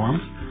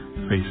platforms,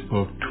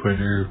 Facebook,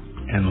 Twitter,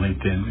 and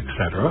LinkedIn,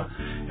 etc.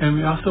 And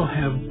we also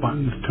have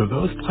buttons to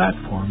those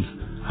platforms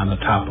on the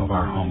top of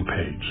our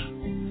homepage.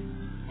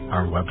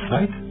 Our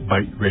website,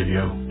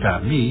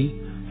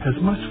 biteradio.me, has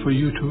much for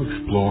you to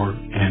explore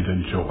and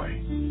enjoy.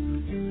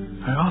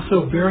 I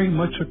also very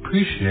much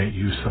appreciate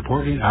you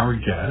supporting our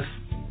guests,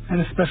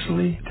 and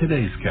especially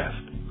today's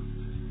guest.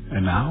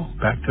 And now,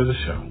 back to the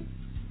show.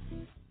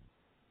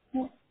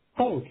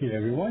 Okay,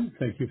 everyone.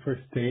 Thank you for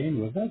staying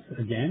with us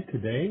again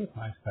today.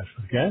 My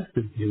special guest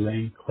is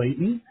Elaine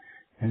Clayton,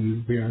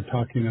 and we are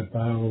talking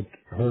about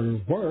her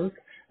work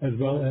as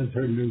well as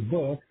her new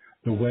book,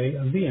 The Way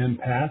of the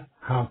Empath: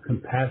 How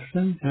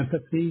Compassion,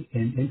 Empathy,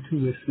 and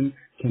Intuition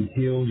Can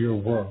Heal Your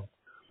World.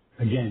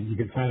 Again, you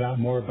can find out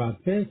more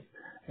about this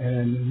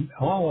and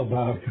all of the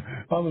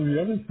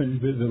other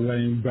things that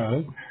Elaine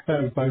does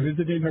by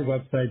visiting her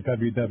website,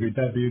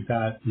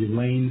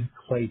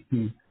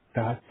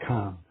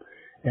 www.elaineclayton.com.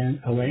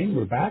 And Elaine,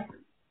 we're back.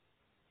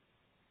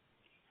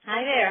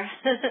 Hi there.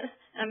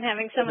 I'm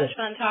having so much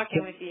fun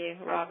talking with you,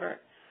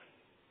 Robert.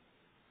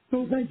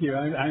 Well, thank you.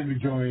 I'm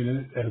enjoying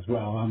it as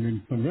well. I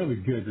mean, some really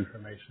good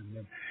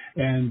information.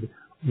 And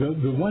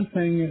the one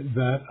thing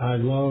that I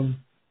love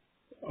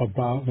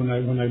about when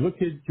I look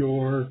at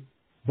your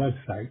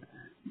website,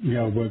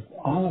 with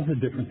all of the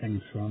different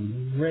things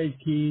from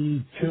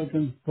Reiki,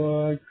 children's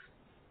books,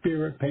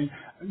 spirit paint,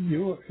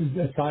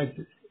 it's like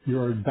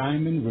you're a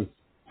diamond with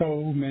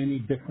so many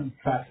different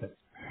facets.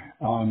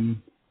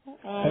 And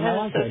I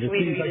like so that.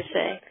 Sweet of you to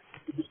say.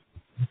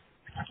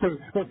 So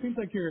it seems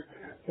like you're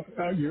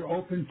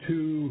open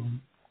to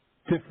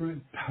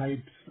different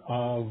types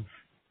of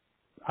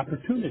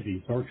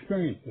opportunities or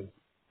experiences.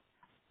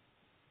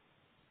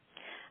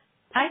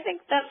 I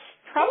think that's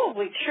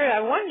probably true.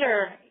 I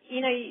wonder,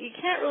 you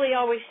can't really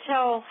always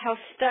tell how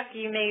stuck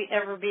you may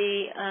ever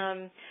be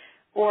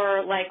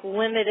or like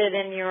limited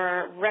in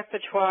your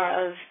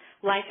repertoire of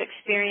life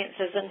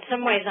experiences. In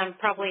some ways, I'm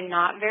probably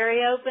not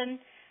very open.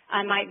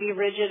 I might be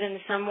rigid in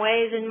some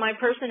ways in my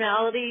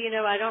personality.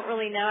 I don't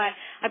really know. I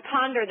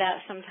ponder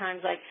that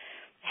sometimes, like,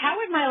 how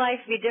would my life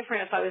be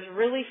different if I was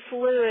really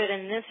fluid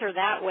in this or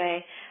that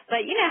way?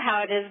 But you know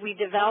how it is. We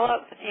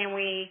develop and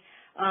we,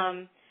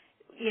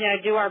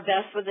 do our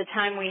best with the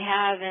time we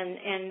have.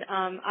 And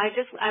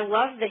I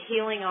love the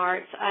healing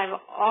arts. I've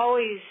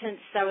always, since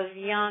I was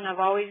young, I've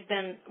always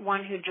been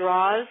one who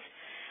draws.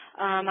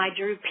 I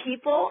drew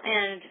people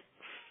and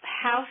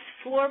house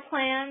floor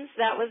plans.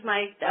 That was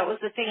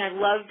the thing I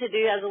loved to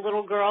do as a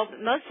little girl,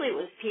 but mostly it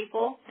was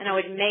people, and I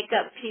would make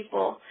up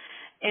people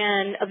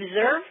and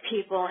observe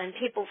people, and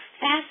people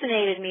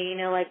fascinated me,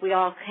 like we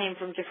all came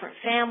from different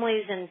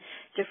families and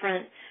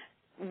different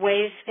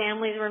ways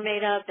families were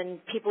made up,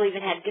 and people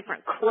even had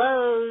different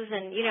clothes,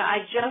 and I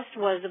just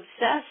was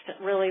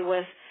obsessed really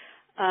with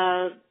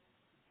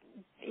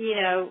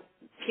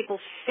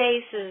people's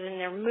faces and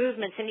their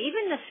movements, and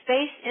even the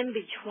space in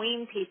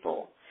between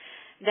people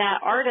that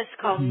artists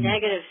call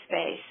negative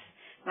space.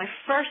 My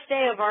first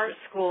day of art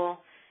school,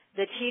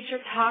 the teacher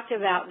talked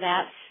about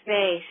that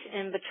space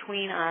in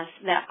between us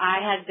that I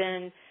had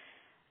been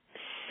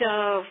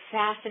so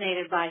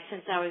fascinated by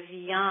since I was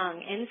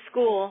young, in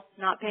school,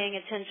 not paying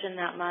attention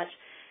that much.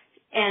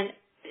 And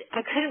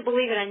I couldn't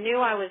believe it. I knew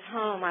I was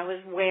home. I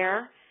was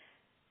where?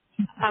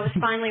 I was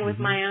finally with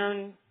my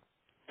own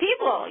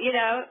people,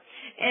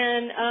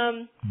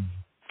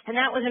 and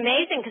that was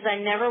amazing because I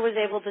never was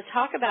able to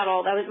talk about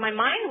all that. My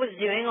mind was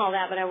doing all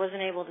that, but I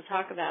wasn't able to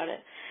talk about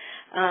it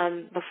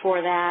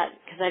before that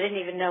because I didn't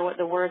even know what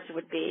the words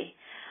would be.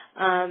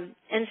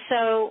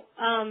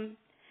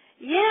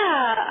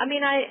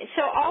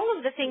 So all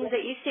of the things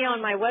that you see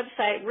on my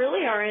website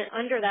really are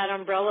under that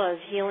umbrella of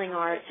healing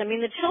arts. I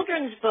mean, the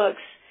children's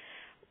books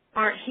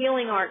aren't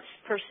healing arts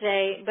per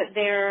se, but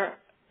they're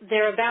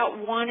about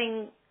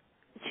wanting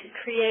to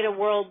create a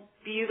world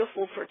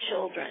beautiful for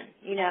children,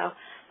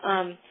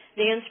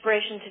 the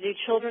inspiration to do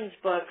children's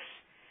books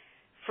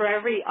for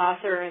every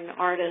author and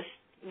artist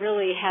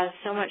really has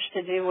so much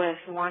to do with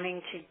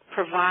wanting to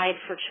provide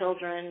for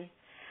children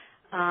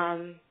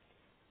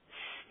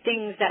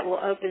things that will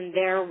open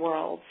their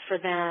worlds for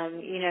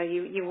them.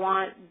 You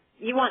want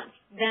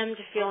them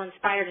to feel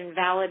inspired and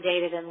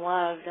validated and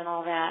loved and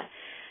all that.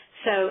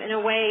 So in a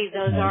way,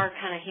 those are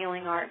kind of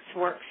healing arts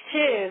works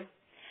too.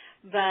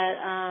 But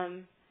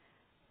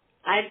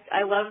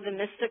I love the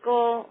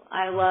mystical.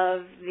 I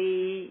love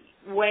the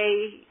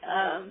way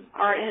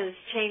art has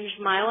changed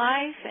my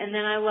life. And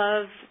then I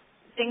love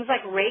things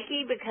like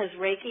Reiki because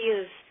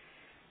Reiki is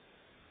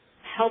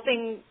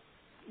helping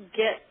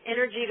get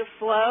energy to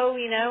flow,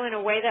 in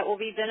a way that will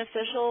be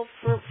beneficial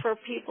for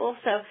people.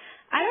 So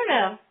I don't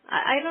know.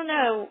 I don't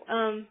know.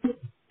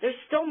 There's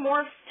still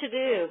more to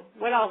do.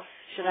 What else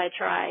should I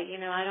try?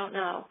 I don't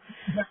know.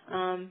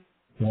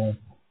 Yeah.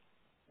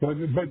 But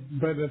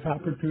if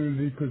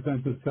opportunity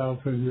presents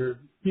itself and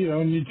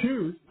and you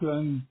choose,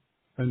 then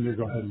you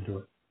go ahead and do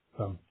it.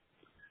 So.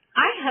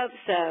 I hope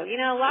so.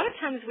 A lot of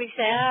times we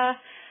say,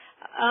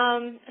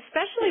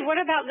 especially what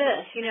about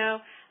this?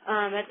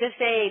 At this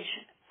age,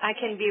 I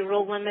can be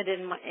real limited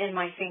in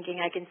my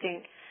thinking. I can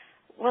think,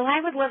 well, I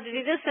would love to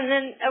do this, and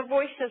then a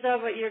voice says, oh,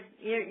 but you're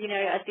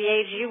at the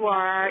age you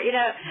are,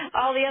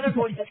 all the other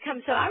voices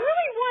come. So I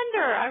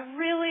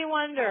really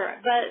wonder.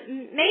 But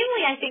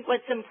mainly I think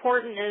what's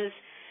important is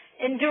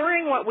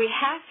enduring what we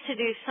have to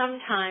do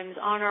sometimes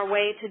on our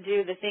way to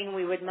do the thing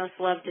we would most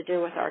love to do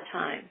with our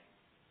time.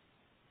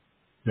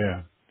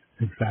 Yeah,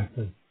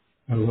 exactly.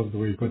 I love the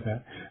way you put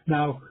that.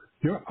 Now,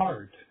 your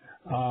art,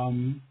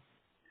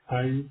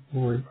 I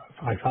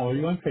follow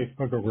you on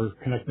Facebook, or we're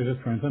connected as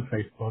friends on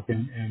Facebook,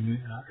 and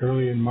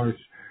early in March,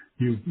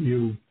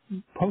 you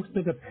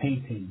posted a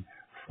painting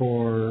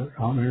for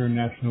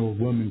International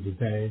Women's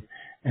Day,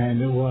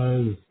 and it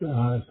was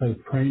it says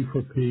praying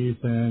for peace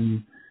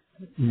and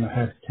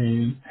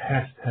hashtag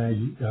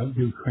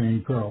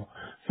Ukraine girl.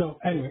 So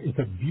anyway, it's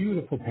a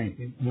beautiful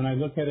painting. When I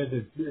look at it,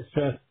 it's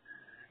just,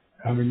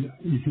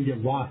 you can get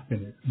lost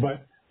in it.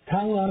 But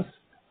tell us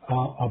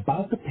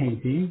about the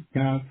painting,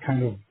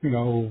 kind of,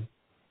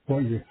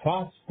 what your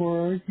thoughts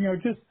were,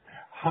 just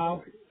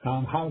how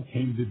it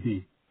came to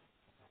be.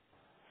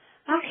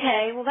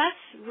 Okay, well that's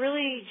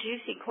really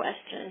juicy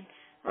question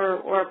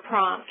or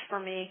prompt for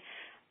me.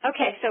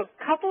 Okay, so a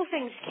couple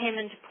things came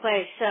into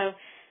play. So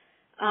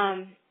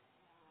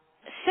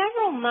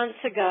several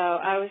months ago,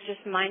 I was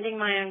just minding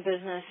my own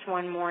business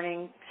one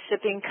morning,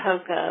 sipping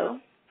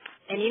cocoa.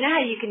 And you know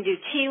how you can do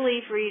tea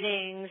leaf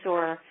readings,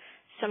 or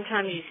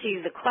sometimes you see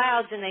the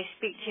clouds and they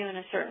speak to you in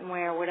a certain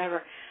way or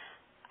whatever.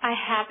 I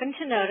happened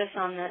to notice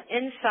on the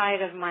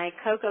inside of my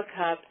cocoa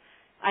cup,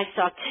 I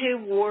saw two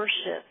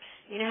warships.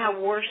 You know how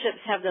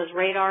warships have those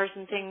radars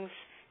and things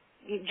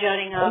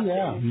jutting up?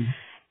 Oh,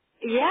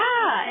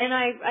 yeah. And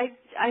I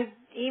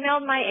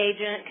emailed my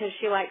agent because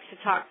she likes to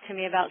talk to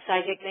me about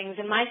psychic things,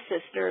 and my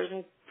sisters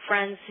and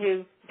friends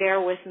who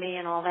bear with me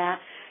and all that.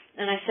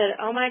 And I said,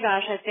 oh my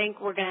gosh, I think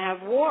we're going to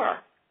have war.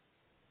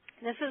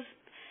 This is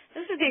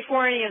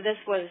before any of this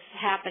was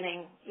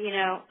happening,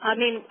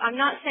 I'm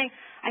not saying,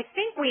 I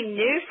think we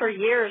knew for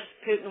years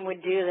Putin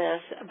would do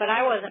this, but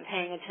I wasn't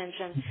paying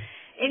attention.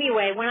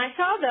 anyway, when I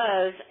saw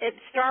those, it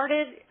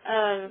started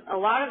a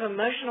lot of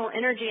emotional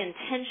energy and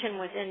tension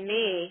within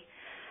me.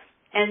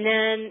 And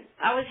then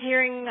I was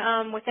hearing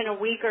within a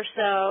week or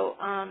so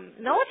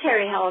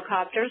military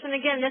helicopters. And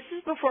again, this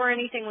is before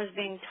anything was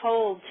being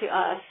told to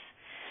us.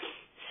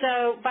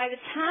 So by the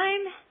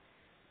time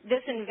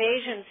this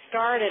invasion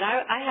started,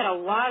 I had a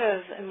lot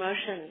of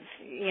emotions,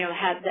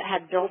 that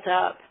had built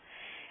up.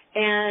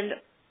 And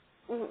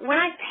when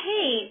I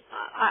paint,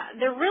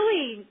 they're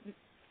really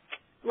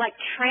like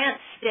trance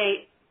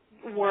state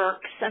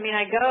works. I mean,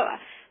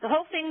 the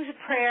whole thing's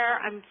a prayer.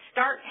 I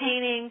start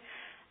painting.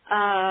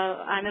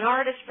 I'm an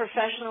artist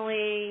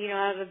professionally.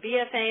 I have a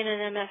BFA and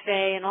an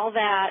MFA and all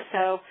that.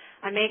 So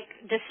I make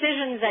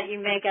decisions that you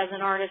make as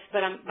an artist,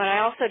 but I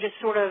also just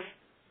sort of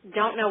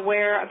don't know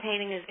where a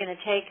painting is going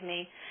to take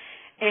me.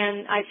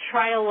 And I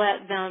try to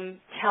let them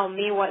tell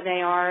me what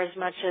they are as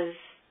much as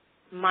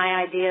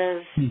my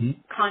ideas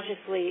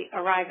consciously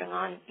arriving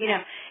on.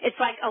 It's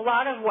like a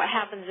lot of what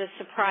happens is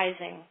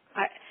surprising.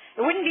 It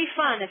wouldn't be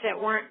fun if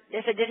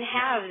it didn't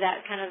have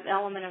that kind of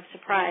element of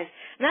surprise.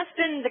 And that's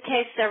been the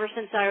case ever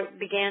since I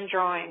began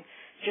drawing.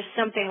 Just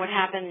something would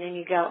happen and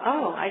you go,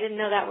 oh, I didn't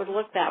know that would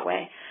look that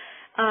way.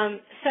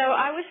 So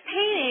I was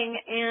painting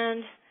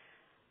and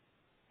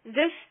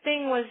this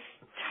thing was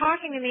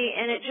talking to me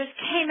and it just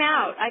came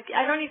out.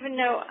 I don't even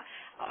know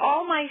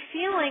all my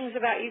feelings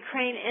about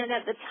Ukraine, and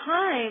at the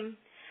time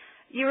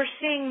you were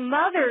seeing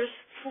mothers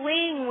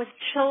fleeing with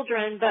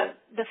children, but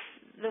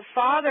the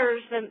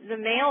fathers, the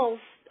males,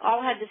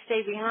 all had to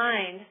stay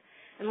behind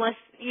unless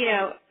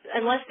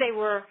they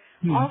were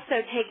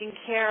also taking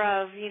care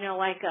of,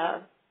 like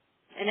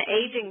an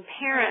aging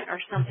parent or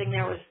something.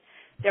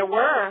 There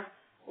were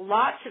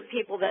lots of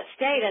people that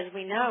stayed, as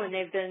we know, and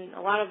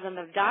a lot of them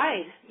have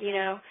died,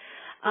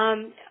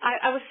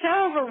 I was so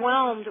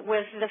overwhelmed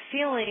with the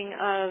feeling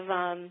of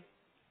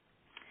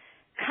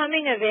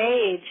coming of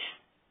age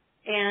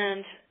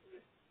and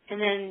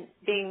then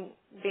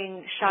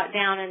being shot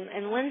down.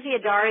 And Lindsay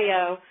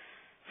Addario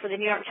for the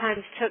New York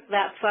Times took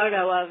that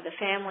photo of the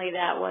family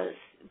that was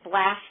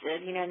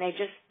blasted, and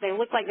they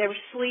looked like they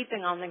were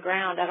sleeping on the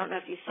ground. I don't know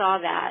if you saw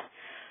that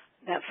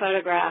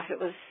photograph. It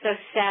was so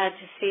sad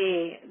to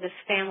see this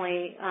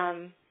family,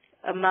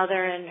 a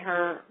mother and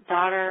her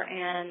daughter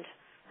and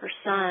her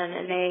son,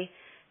 and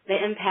the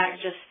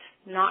impact just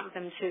knocked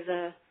them to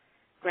the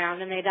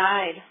ground and they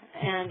died.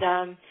 And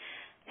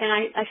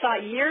I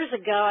thought years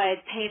ago I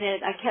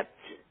kept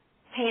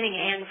painting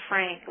Anne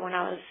Frank when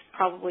I was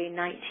probably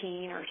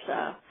 19 or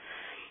so,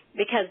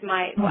 because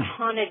what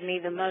haunted me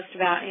the most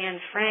about Anne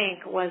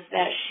Frank was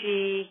that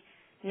she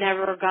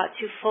never got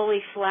to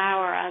fully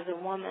flower as a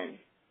woman.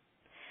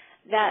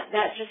 That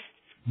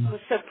just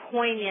was so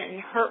poignant and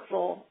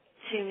hurtful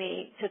to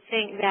me, to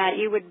think that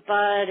you would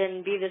bud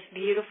and be this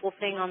beautiful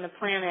thing on the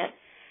planet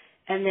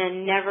and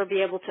then never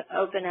be able to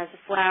open as a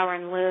flower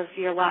and live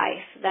your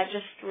life. That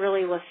just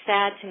really was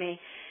sad to me.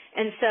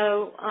 And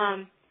so,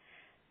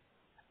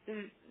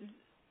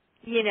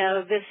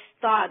 this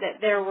thought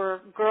that there were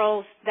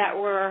girls that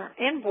were,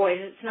 and boys,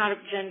 it's not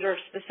gender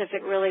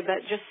specific really,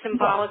 but just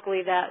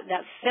symbolically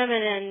that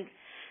feminine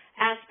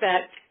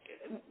aspect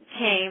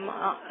came,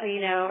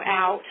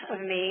 out of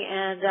me,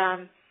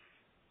 and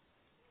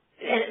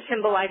it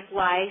symbolized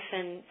life,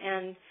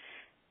 and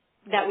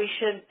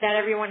that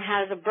everyone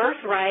has a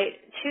birthright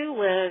to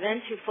live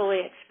and to fully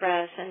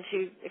express and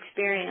to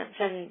experience,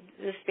 and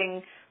this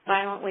being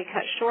violently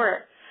cut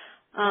short.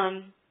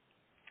 And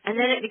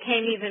then it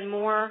became even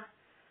more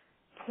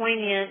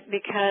poignant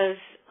because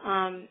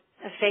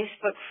a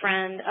Facebook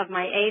friend of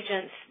my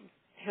agent's,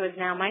 who is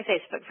now my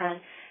Facebook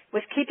friend,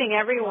 was keeping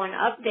everyone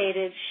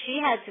updated. She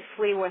had to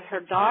flee with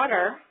her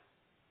daughter,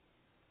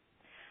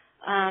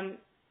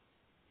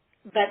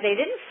 but they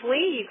didn't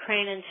flee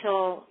Ukraine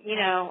until,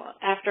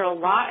 after a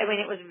lot. I mean,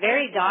 it was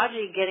very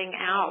dodgy getting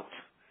out.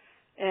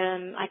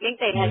 I think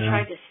they had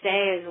tried to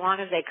stay as long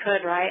as they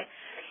could, right?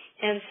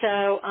 And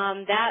so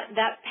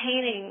that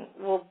painting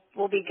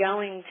will be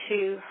going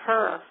to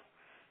her,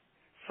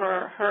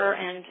 for her,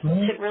 and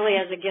really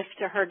as a gift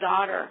to her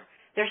daughter.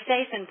 They're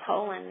safe in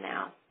Poland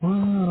now.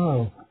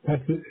 Wow,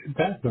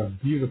 that's a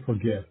beautiful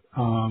gift.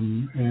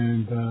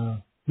 It's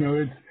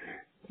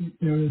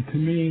to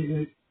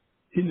me,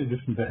 in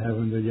addition to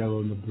having the yellow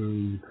and the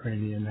blue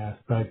Ukrainian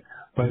aspect,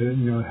 but it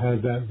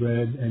has that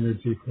red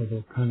energy for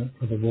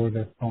the war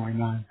that's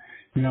going on.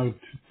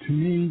 To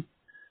me,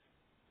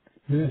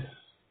 this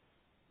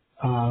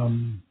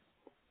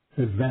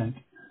event,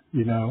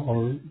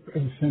 or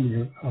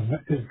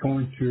is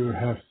going to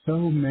have so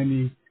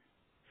many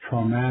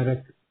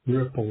traumatic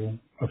ripple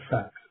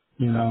effects.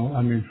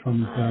 From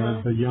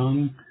the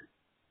young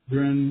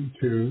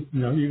to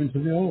even to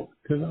the old.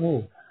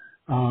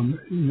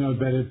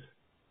 That it's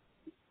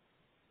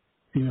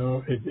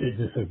it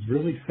just is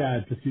really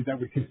sad to see that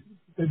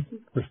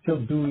we're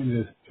still doing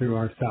this to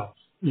ourselves,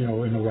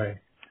 in a way.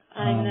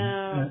 I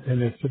know.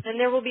 And it's just, and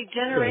there will be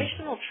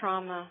generational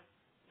trauma.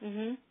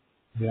 Mhm.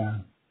 Yeah.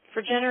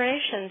 For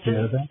generations.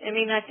 Yeah,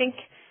 I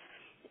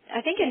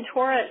think in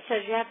Torah it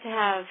says you have to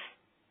have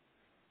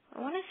I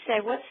want to say,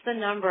 what's the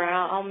number?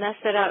 I'll mess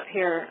it up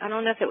here. I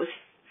don't know if it was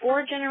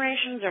 4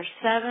 generations or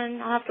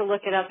 7. I'll have to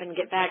look it up and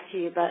get back to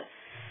you. But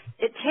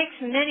it takes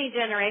many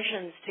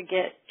generations to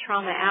get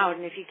trauma out.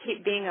 And if you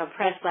keep being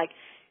oppressed, like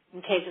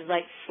in cases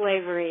like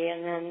slavery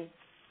and then,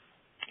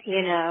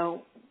 you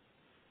know,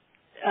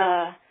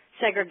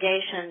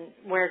 segregation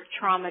where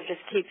trauma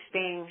just keeps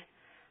being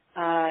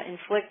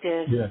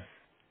inflicted, Yeah.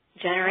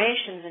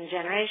 generations and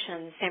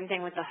generations. Same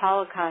thing with the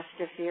Holocaust.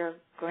 If your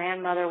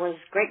grandmother was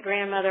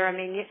great-grandmother, I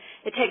mean,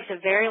 it takes a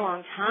very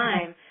long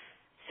time.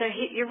 So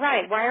you're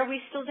right. Why are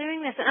we still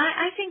doing this? And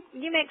I think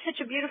you make such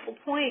a beautiful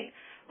point,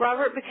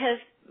 Robert, because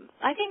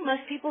I think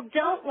most people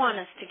don't want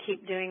us to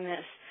keep doing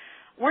this.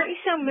 Weren't you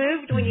so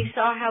moved when you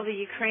saw how the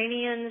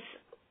Ukrainians,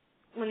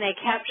 when they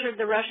captured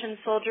the Russian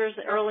soldiers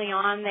early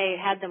on, they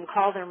had them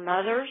call their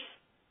mothers?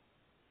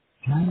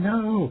 I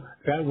know.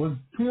 That was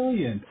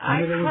brilliant.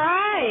 I mean, it was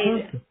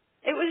cried. perfect.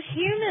 It was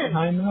human.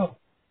 I know.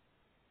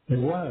 It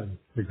was,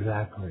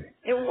 exactly.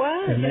 It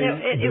was. And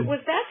It was,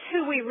 that's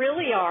who we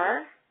really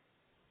are.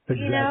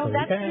 exactly. You know,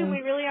 that's who And,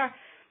 we really are.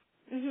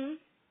 Mhm.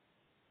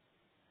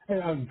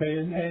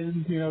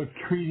 and, you know,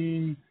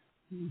 treating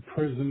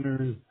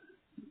prisoners,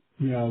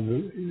 you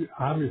know,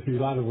 obviously a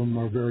lot of them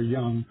are very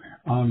young,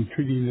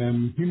 treating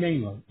them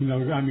humanely. You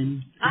know, I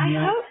mean, I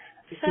not, hope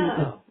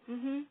so.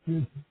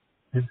 Mhm.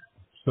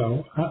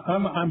 so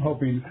I'm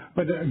hoping,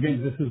 but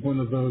again, this is one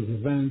of those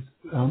events,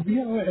 you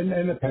know,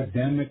 and the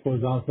pandemic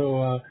was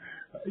also,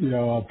 you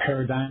know, a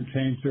paradigm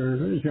changer,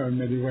 you know, in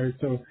many ways.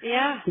 So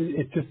Yeah.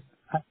 it just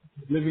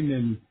living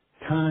in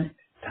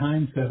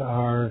times that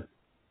are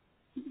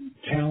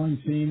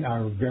challenging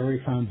our very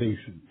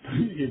foundation,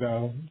 you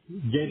know,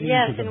 getting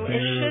Yes, to the and it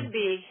bare. should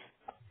be.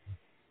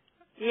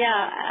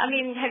 Yeah. I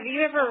mean, have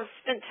you ever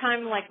spent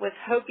time like with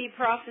Hopi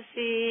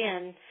prophecy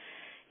and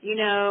you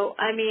know,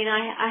 I mean,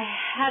 I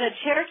had a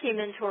Cherokee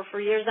mentor for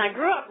years, and I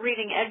grew up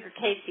reading Edgar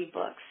Cayce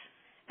books.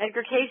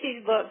 Edgar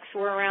Cayce's books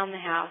were around the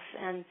house,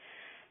 and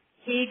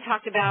he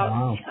talked about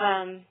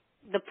Wow.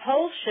 the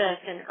pole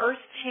shift and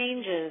earth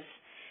changes.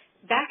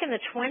 Back in the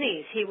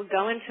 20s, he would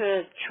go into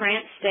a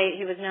trance state.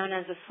 He was known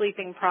as a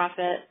sleeping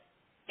prophet,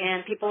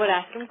 and people would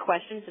ask him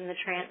questions in the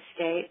trance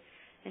state,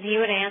 and he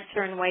would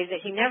answer in ways that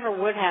he never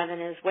would have in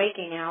his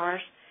waking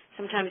hours.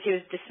 Sometimes he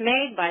was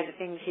dismayed by the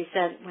things he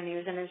said when he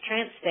was in his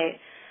trance state.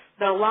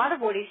 But a lot of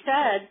what he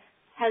said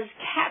has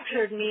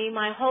captured me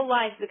my whole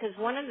life because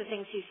one of the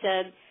things he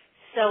said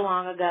so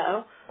long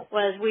ago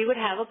was we would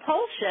have a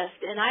pole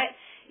shift. And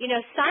you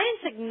know,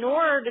 science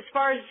ignored, as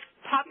far as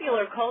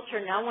popular culture,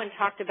 no one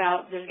talked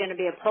about there's going to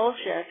be a pole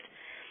shift.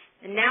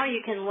 And now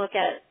you can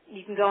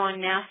go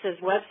on NASA's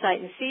website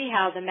and see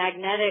how the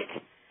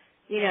magnetic,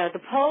 you know,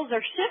 the poles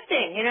are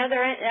shifting. You know,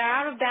 they're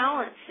out of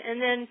balance.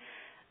 And then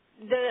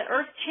the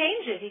earth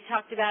changes. He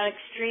talked about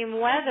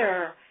extreme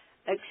weather,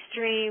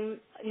 extreme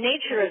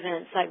nature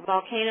events like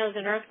volcanoes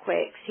and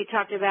earthquakes. He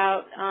talked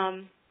about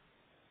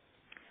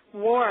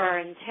war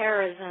and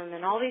terrorism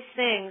and all these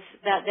things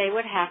that they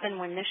would happen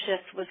when the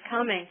shift was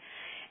coming.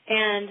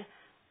 And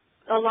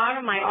a lot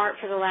of my art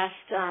for the last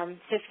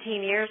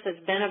 15 years has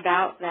been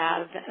about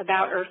that,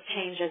 about earth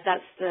changes.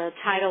 That's the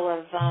title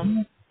of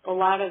a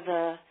lot of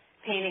the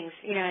paintings,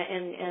 you know,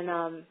 in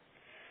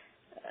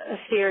a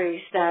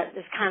series that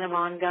is kind of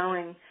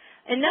ongoing.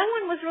 And no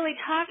one was really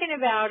talking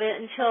about it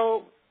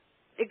until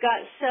it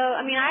got so,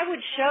 I mean, I would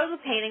show the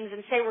paintings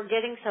and say we're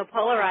getting so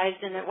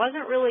polarized, and it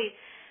wasn't really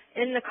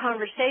in the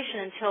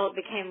conversation until it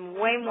became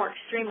way more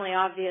extremely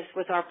obvious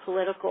with our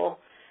political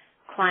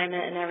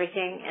climate and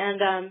everything.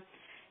 And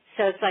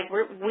so it's like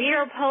we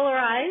are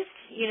polarized,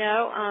 you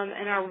know,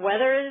 and our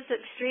weather is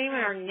extreme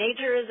and our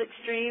nature is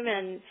extreme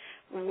and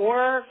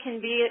war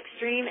can be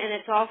extreme, and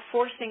it's all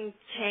forcing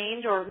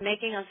change or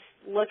making us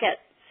look at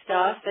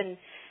stuff, and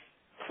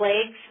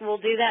plagues will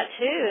do that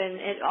too. And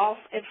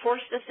it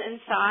forced us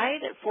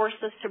inside. It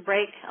forced us to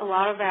break a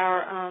lot of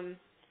our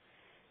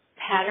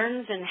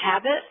patterns and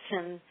habits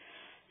and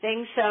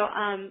things. So,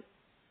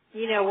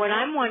 you know, what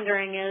I'm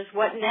wondering is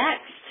what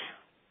next?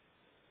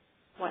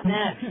 What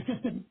next?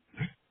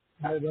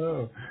 I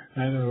know.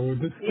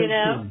 Just You stay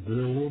know? tuned.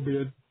 There will be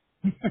a.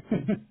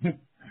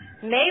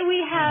 May we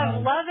have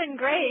love and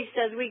grace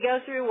as we go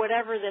through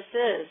whatever this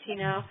is, you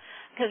know.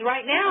 Because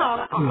right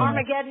now,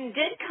 Armageddon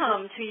did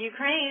come to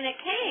Ukraine. It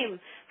came.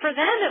 For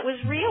them, it was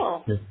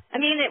real. Yeah. I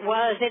mean,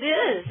 it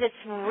is.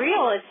 It's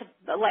real. It's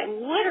like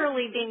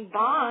literally being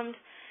bombed.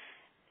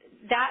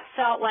 That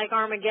felt like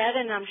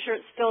Armageddon. I'm sure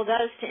it still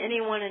does to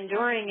anyone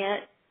enduring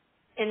it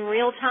in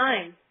real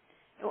time.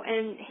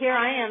 And here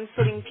I am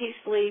sitting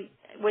peacefully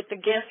with the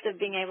gift of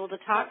being able to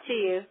talk to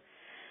you.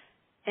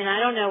 And I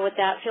don't know what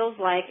that feels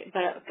like,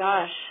 but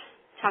gosh,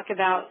 talk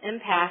about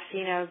empath,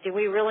 you know, do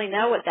we really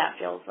know what that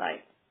feels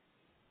like?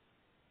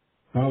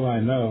 Oh,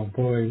 I know.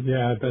 Boy,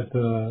 yeah, I bet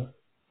the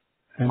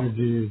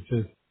energy is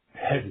just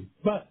heavy.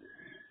 But,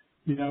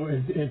 you know,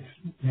 it's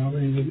you know,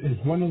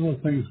 it's one of those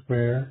things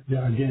where,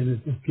 yeah,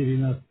 again, it's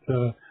getting us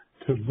to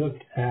look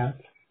at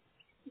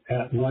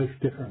life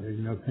differently,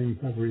 you know, things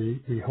that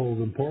we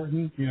hold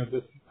important. You know,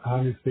 this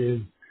obviously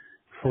is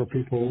for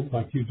people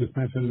like you just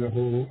mentioned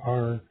who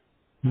are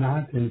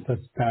not in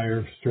such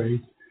dire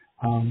straits,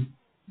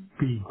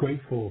 be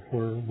grateful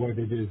for what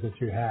it is that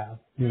you have.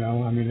 You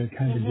know, I mean, it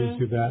kind of gives Mhm.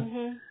 you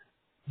Mhm.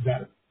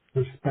 that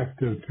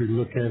perspective to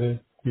look at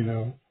it. You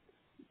know,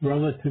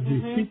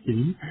 relatively Mhm.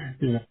 speaking,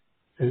 you know,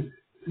 it,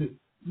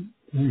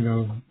 you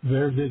know,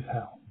 there is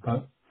hell.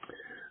 But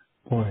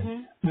boy,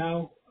 Mhm.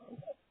 now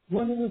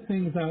one of the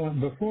things I want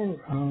before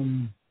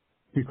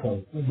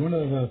because one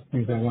of the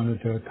things I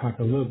wanted to talk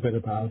a little bit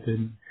about,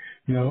 and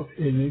you know,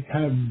 and it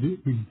kind of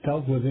we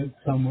dealt with it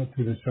somewhat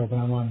through the show, but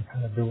I want to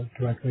kind of do it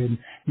directly. And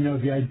you know,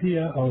 the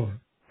idea of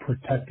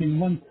protecting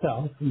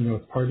oneself, you know,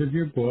 is part of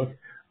your book.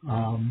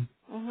 Um,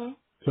 Mhm.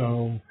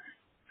 so,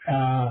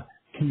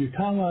 can you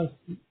tell us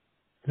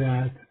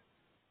that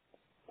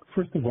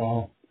first of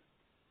all,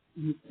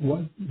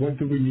 what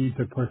do we need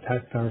to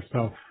protect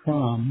ourselves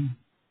from,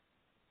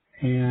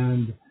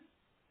 and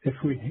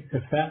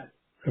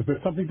if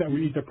there's something that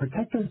we need to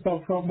protect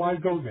ourselves from, why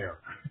go there?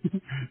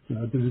 You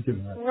know, to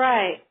begin with.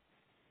 Right.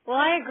 Well,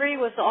 I agree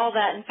with all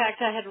that. In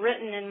fact, I had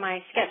written in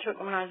my sketchbook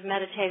when I was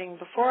meditating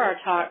before our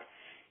talk,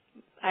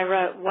 I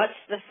wrote, "What's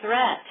the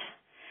threat?"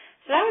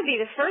 So that would be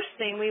the first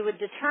thing we would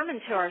determine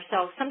to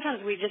ourselves.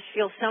 Sometimes we just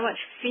feel so much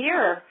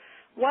fear.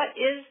 What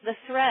is the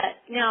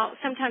threat? Now,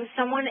 sometimes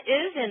someone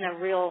is in a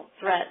real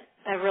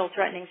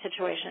threatening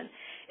situation.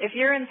 If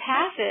you're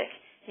empathic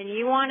and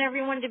you want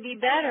everyone to be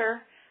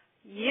better,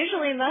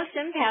 usually most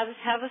empaths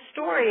have a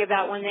story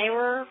about when they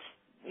were,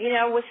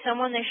 with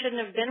someone they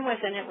shouldn't have been with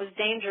and it was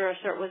dangerous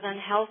or it was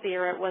unhealthy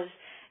or it was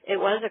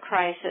a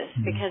crisis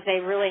Mhm. because they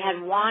really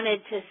had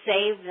wanted to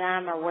save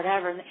them or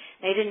whatever.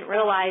 They didn't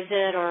realize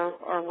it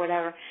or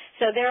whatever.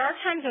 So there are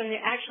times when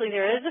actually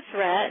there is a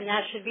threat, and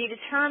that should be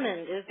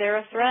determined. Is there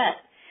a threat?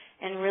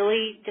 And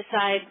really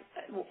decide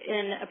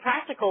in a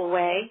practical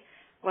way,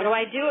 what do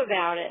I do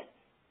about it?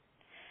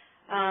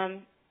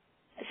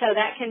 So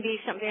that can be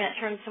something that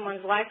turns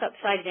someone's life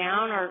upside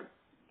down or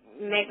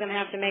make them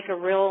have to make a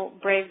real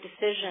brave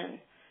decision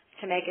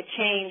to make a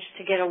change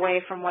to get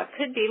away from what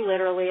could be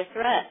literally a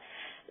threat.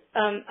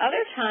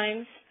 Other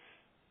times,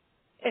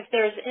 if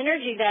there's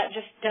energy that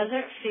just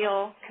doesn't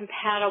feel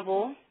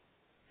compatible,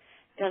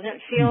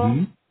 doesn't feel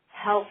Mhm.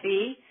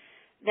 healthy,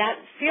 that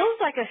feels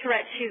like a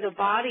threat to the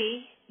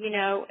body.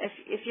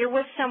 If you're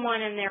with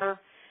someone and they're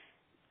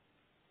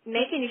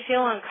making you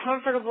feel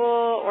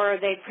uncomfortable or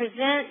they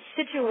present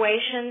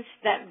situations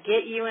that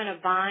get you in a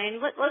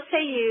bind. Let's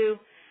say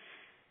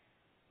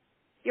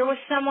you're with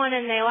someone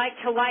and they like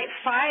to light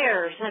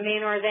fires,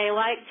 or they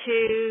like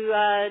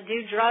to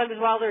do drugs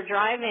while they're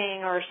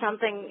driving or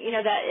something,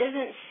 that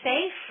isn't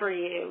safe for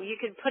you. You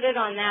could put it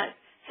on that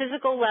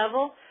physical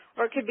level,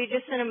 or it could be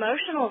just an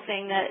emotional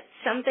thing, that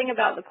something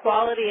about the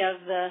quality of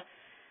the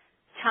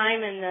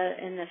time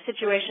and the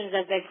situations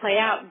as they play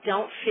out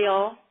don't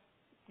feel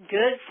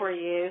good for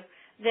you.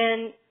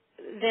 Then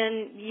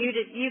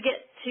you get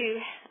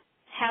to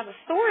have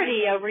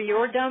authority over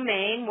your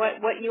domain,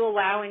 what you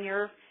allow in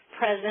your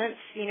presence,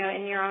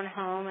 in your own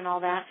home and all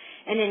that,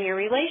 and in your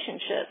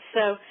relationships.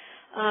 So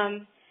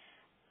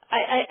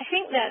I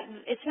think that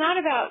it's not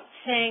about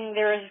saying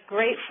there is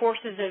great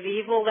forces of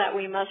evil that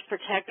we must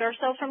protect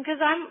ourselves from, because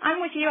I'm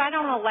with you. I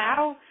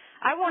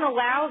won't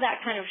allow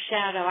that kind of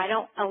shadow.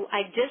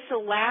 I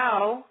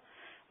disallow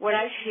what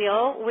I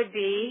feel would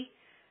be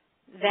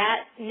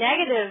that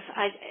negative.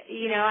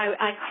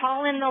 I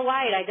call in the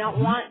light. I don't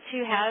Mhm.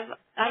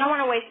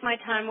 want to waste my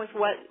time with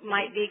what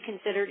might be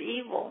considered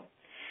evil.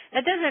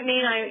 That doesn't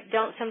mean I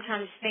don't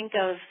sometimes think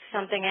of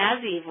something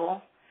as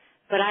evil,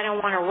 but I don't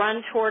want to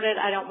run toward it.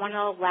 I don't want to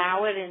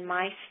allow it in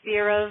my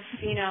sphere of,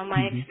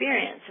 my Mhm.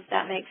 experience, if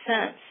that makes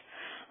sense.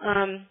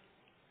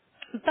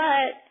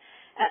 But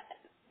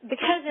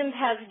because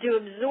empaths do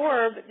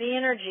absorb the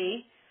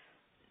energy,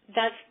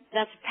 that's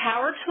a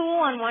power tool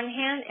on one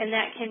hand, and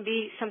that can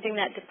be something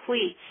that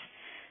depletes.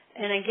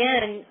 And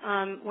again,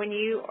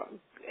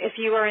 if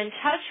you are in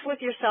touch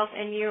with yourself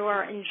and you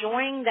are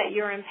enjoying that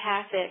you're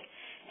empathic,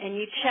 and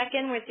you check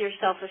in with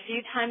yourself a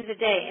few times a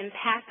day,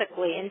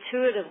 empathically,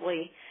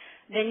 intuitively,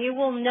 then you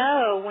will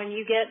know when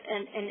you get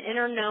an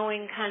inner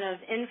knowing kind of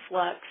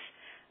influx.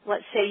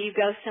 Let's say you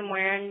go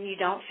somewhere and you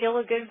don't feel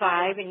a good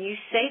vibe, and you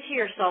say to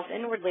yourself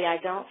inwardly, I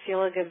don't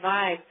feel a good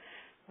vibe.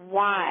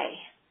 Why?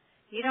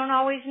 You don't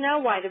always know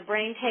why. The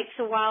brain takes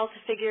a while to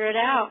figure it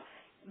out.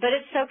 But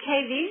it's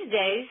okay these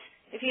days.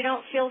 If you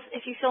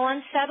feel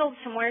unsettled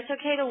somewhere, it's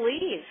okay to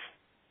leave.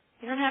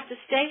 You don't have to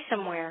stay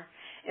somewhere.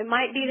 It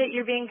might be that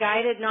you're being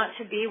guided not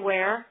to be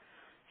where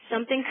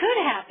something could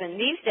happen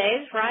these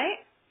days, right?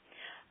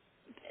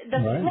 The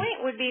Right.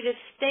 point would be to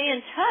stay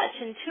in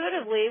touch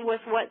intuitively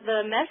with what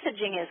the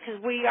messaging is, because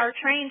we are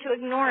trained to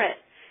ignore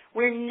it.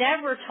 We're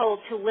never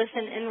told to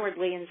listen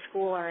inwardly in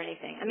school or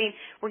anything.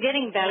 We're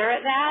getting better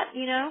at that,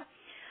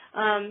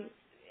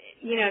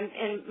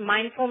 and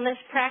mindfulness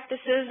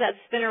practices, that's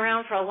been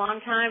around for a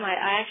long time. I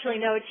actually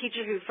know a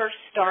teacher who first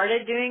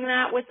started doing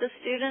that with the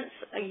students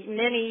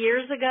many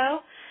years ago.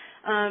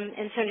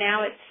 And so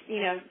now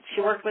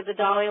she worked with the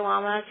Dalai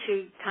Lama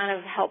to kind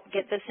of help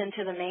get this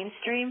into the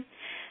mainstream.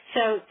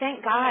 So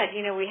thank God,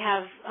 we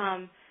have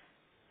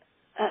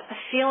a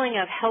feeling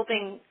of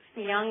helping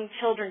young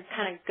children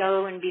kind of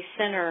go and be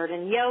centered,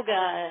 and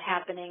yoga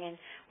happening, and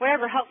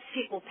whatever helps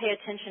people pay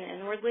attention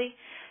inwardly.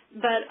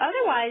 But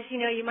otherwise,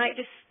 you might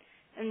just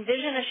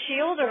envision a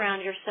shield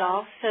around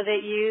yourself so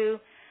that you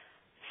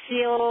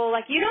feel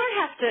like you don't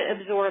have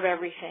to absorb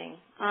everything.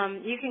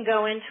 You can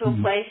go into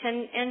a place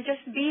and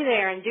just be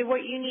there and do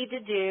what you need to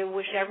do,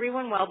 wish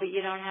everyone well, but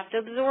you don't have to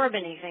absorb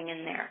anything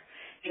in there.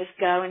 Just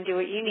go and do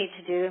what you need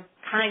to do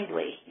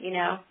kindly,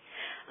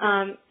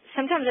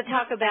 Sometimes I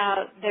talk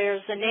about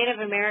there's a Native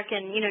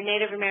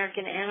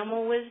American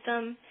animal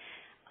wisdom.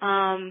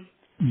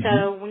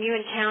 So when you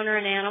encounter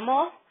an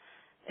animal,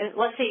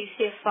 let's say you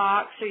see a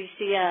fox or you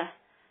see a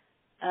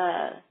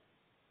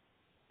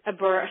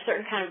bird, a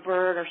certain kind of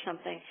bird or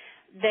something,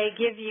 they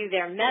give you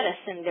their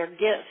medicine, their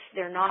gifts,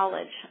 their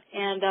knowledge,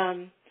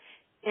 and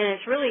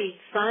it's really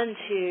fun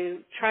to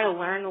try to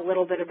learn a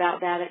little bit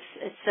about that.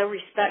 It's so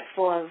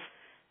respectful of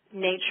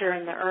nature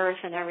and the earth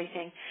and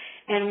everything.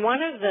 And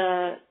one of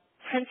the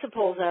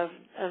principles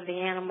of the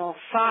animal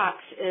fox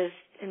is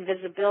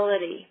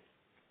invisibility.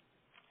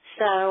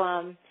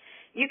 So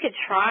you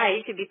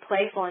could be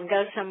playful and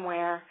go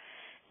somewhere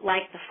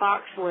like the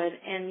fox would,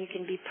 and you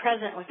can be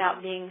present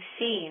without being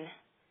seen.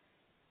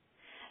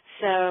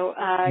 So,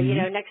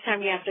 next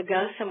time you have to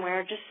go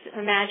somewhere, just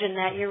imagine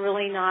that you're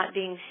really not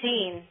being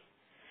seen.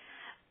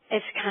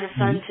 It's kind of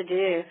fun to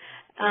do.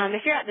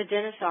 If you're at the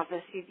dentist's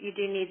office, you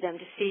do need them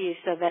to see you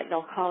so that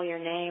they'll call your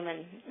name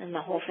and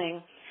the whole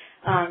thing.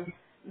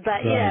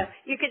 But,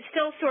 you could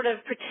still sort of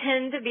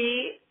pretend to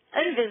be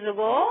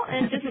invisible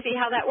and just see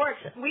how that works.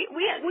 We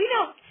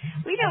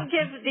don't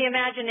give the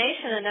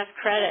imagination enough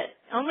credit.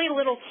 Only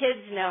little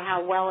kids know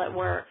how well it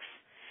works.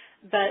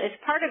 But it's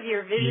part of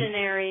your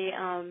visionary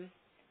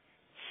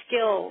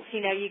skills.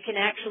 You can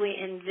actually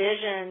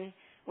envision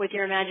with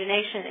your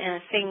imagination and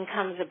a thing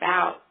comes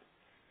about.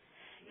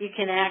 You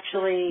can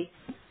actually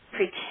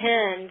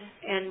pretend,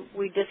 and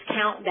we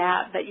discount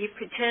that, but you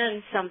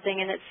pretend something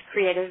and it's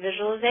creative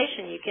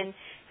visualization. You can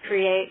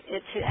create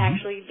it to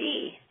actually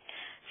be.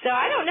 So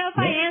I don't know if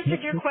I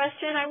answered your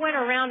question. I went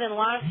around in a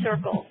lot of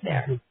circles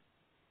there.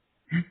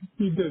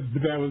 You did,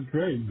 but that was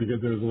great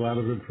because there was a lot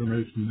of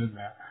information in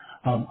that.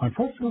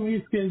 Unfortunately,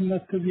 it's getting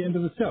us to the end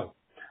of the show.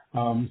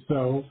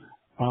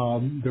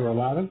 There are a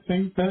lot of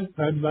things that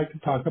I'd like to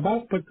talk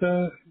about, but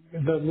the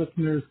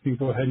listeners can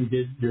go ahead and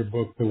get your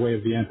book, The Way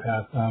of the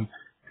Empath.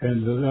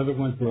 And the other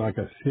ones were like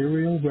a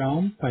serial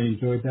realm. I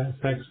enjoyed that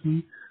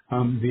section.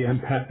 The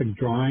empathic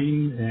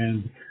drawing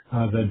and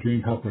the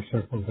dream helper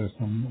circles are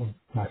some of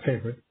my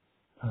favorite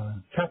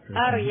chapters in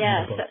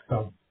the book.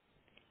 So.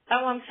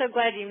 Oh, I'm so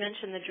glad you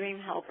mentioned the dream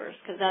helpers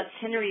because that's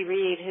Henry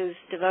Reed, who's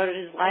devoted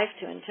his life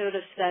to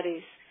intuitive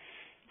studies.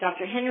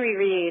 Dr. Henry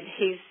Reed,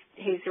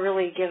 he's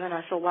really given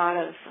us a lot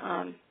of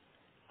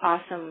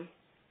awesome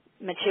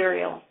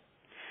material.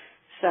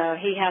 So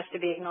he has to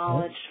be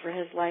acknowledged for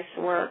his life's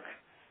work.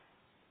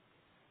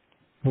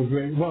 Well,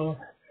 great. Well,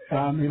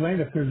 Elaine,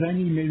 if there's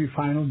any maybe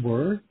final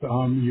words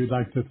you'd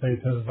like to say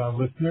to the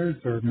listeners,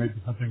 or maybe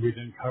something we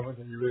didn't cover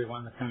that you really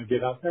want to kind of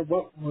get out there,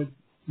 what would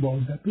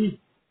that be?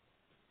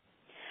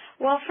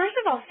 Well, first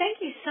of all, thank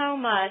you so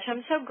much.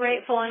 I'm so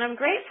grateful, and I'm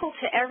grateful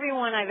to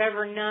everyone I've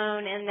ever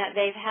known in that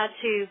they've had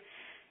to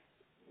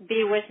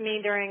be with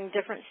me during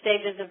different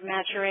stages of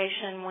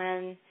maturation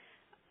when,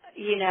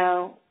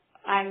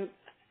 I'm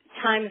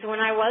times when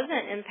I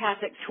wasn't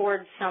empathic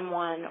towards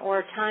someone,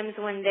 or times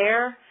when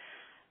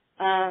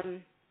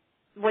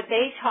what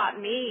they taught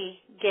me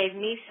gave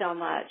me so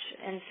much.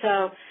 And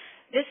so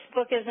this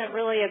book isn't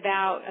really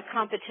about a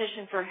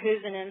competition for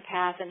who's an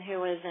empath and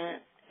who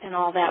isn't and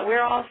all that.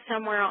 We're all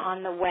somewhere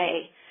on the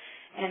way.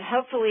 And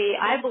hopefully,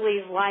 I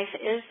believe life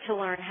is to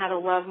learn how to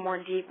love more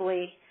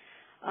deeply.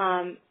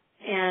 And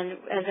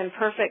as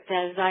imperfect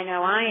as I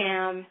know I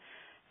am,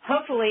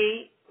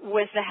 hopefully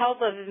with the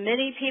help of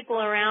many people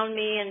around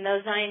me and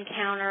those I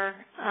encounter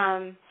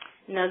and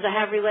those I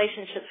have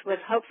relationships with,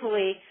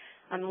 hopefully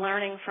I'm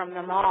learning from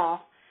them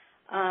all.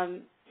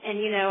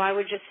 I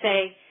would just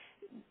say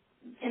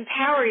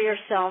empower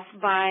yourself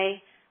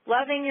by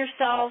loving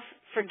yourself.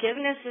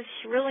 Forgiveness is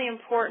really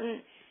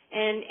important,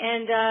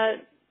 and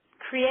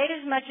create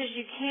as much as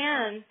you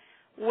can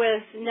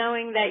with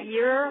knowing that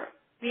you're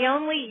the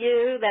only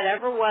you that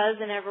ever was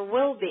and ever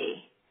will be.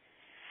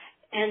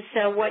 And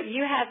so what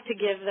you have to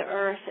give the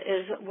earth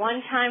is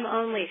one time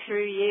only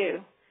through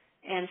you.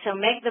 And so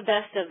make the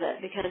best of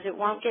it because it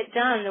won't get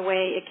done the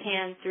way it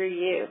can through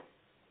you.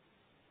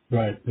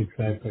 Right,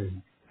 exactly.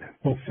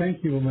 Well,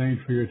 thank you, Elaine,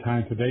 for your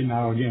time today.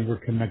 Now, again, we're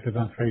connected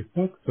on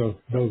Facebook, so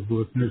those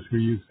listeners who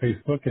use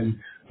Facebook and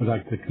would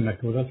like to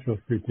connect with us, feel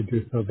free to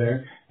do so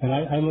there. And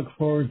I look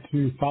forward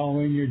to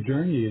following your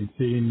journey and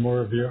seeing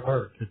more of your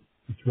art.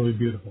 It's really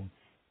beautiful.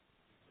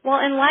 Well,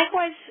 and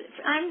likewise,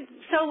 I'm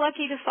so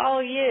lucky to follow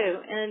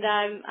you,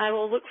 and I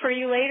will look for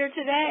you later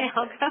today.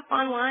 I'll go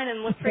online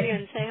and look for you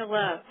and say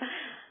hello.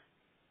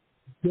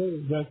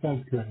 Good. That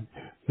sounds great.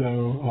 So,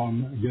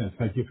 again,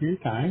 thank you for your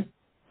time.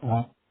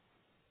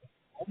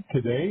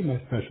 Today, my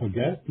special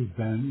guest has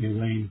been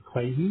Elaine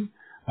Clayton.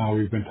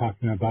 We've been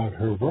talking about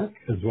her work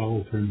as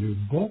well as her new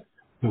book,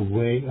 The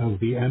Way of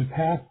the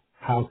Empath,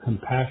 How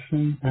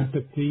Compassion,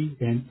 Empathy,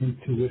 and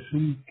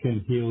Intuition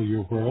Can Heal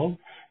Your World.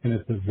 And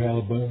it's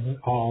available at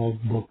all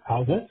book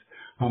outlets.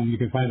 You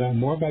can find out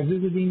more by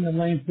visiting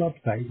Elaine's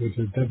website, which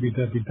is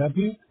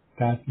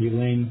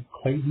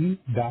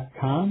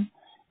www.elaineclayton.com.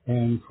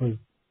 And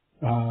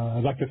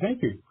I'd like to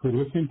thank you for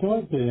listening to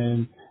us.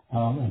 And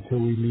until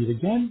we meet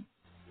again,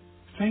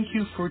 thank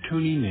you for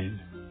tuning in.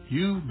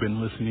 You've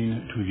been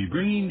listening to the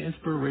Bringing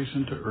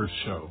Inspiration to Earth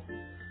show.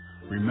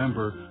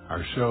 Remember,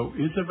 our show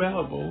is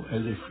available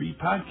as a free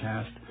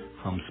podcast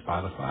from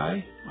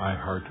Spotify,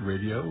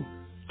 iHeartRadio,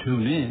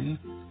 TuneIn,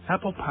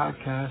 Apple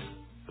Podcasts,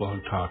 Blog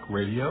Talk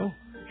Radio,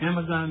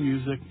 Amazon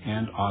Music,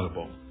 and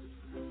Audible.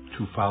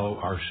 To follow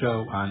our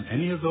show on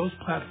any of those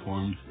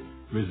platforms,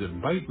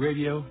 visit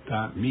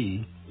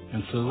biteradio.me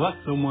and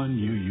select the one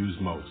you use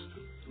most.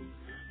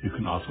 You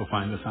can also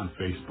find us on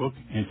Facebook,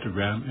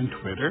 Instagram, and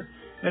Twitter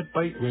at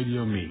Byte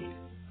Radio Me.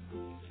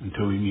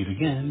 Until we meet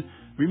again,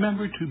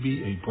 remember to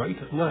be a bright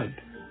light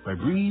by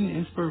bringing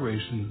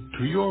inspiration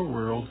to your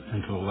world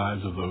and to the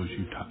lives of those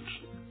you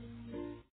touch.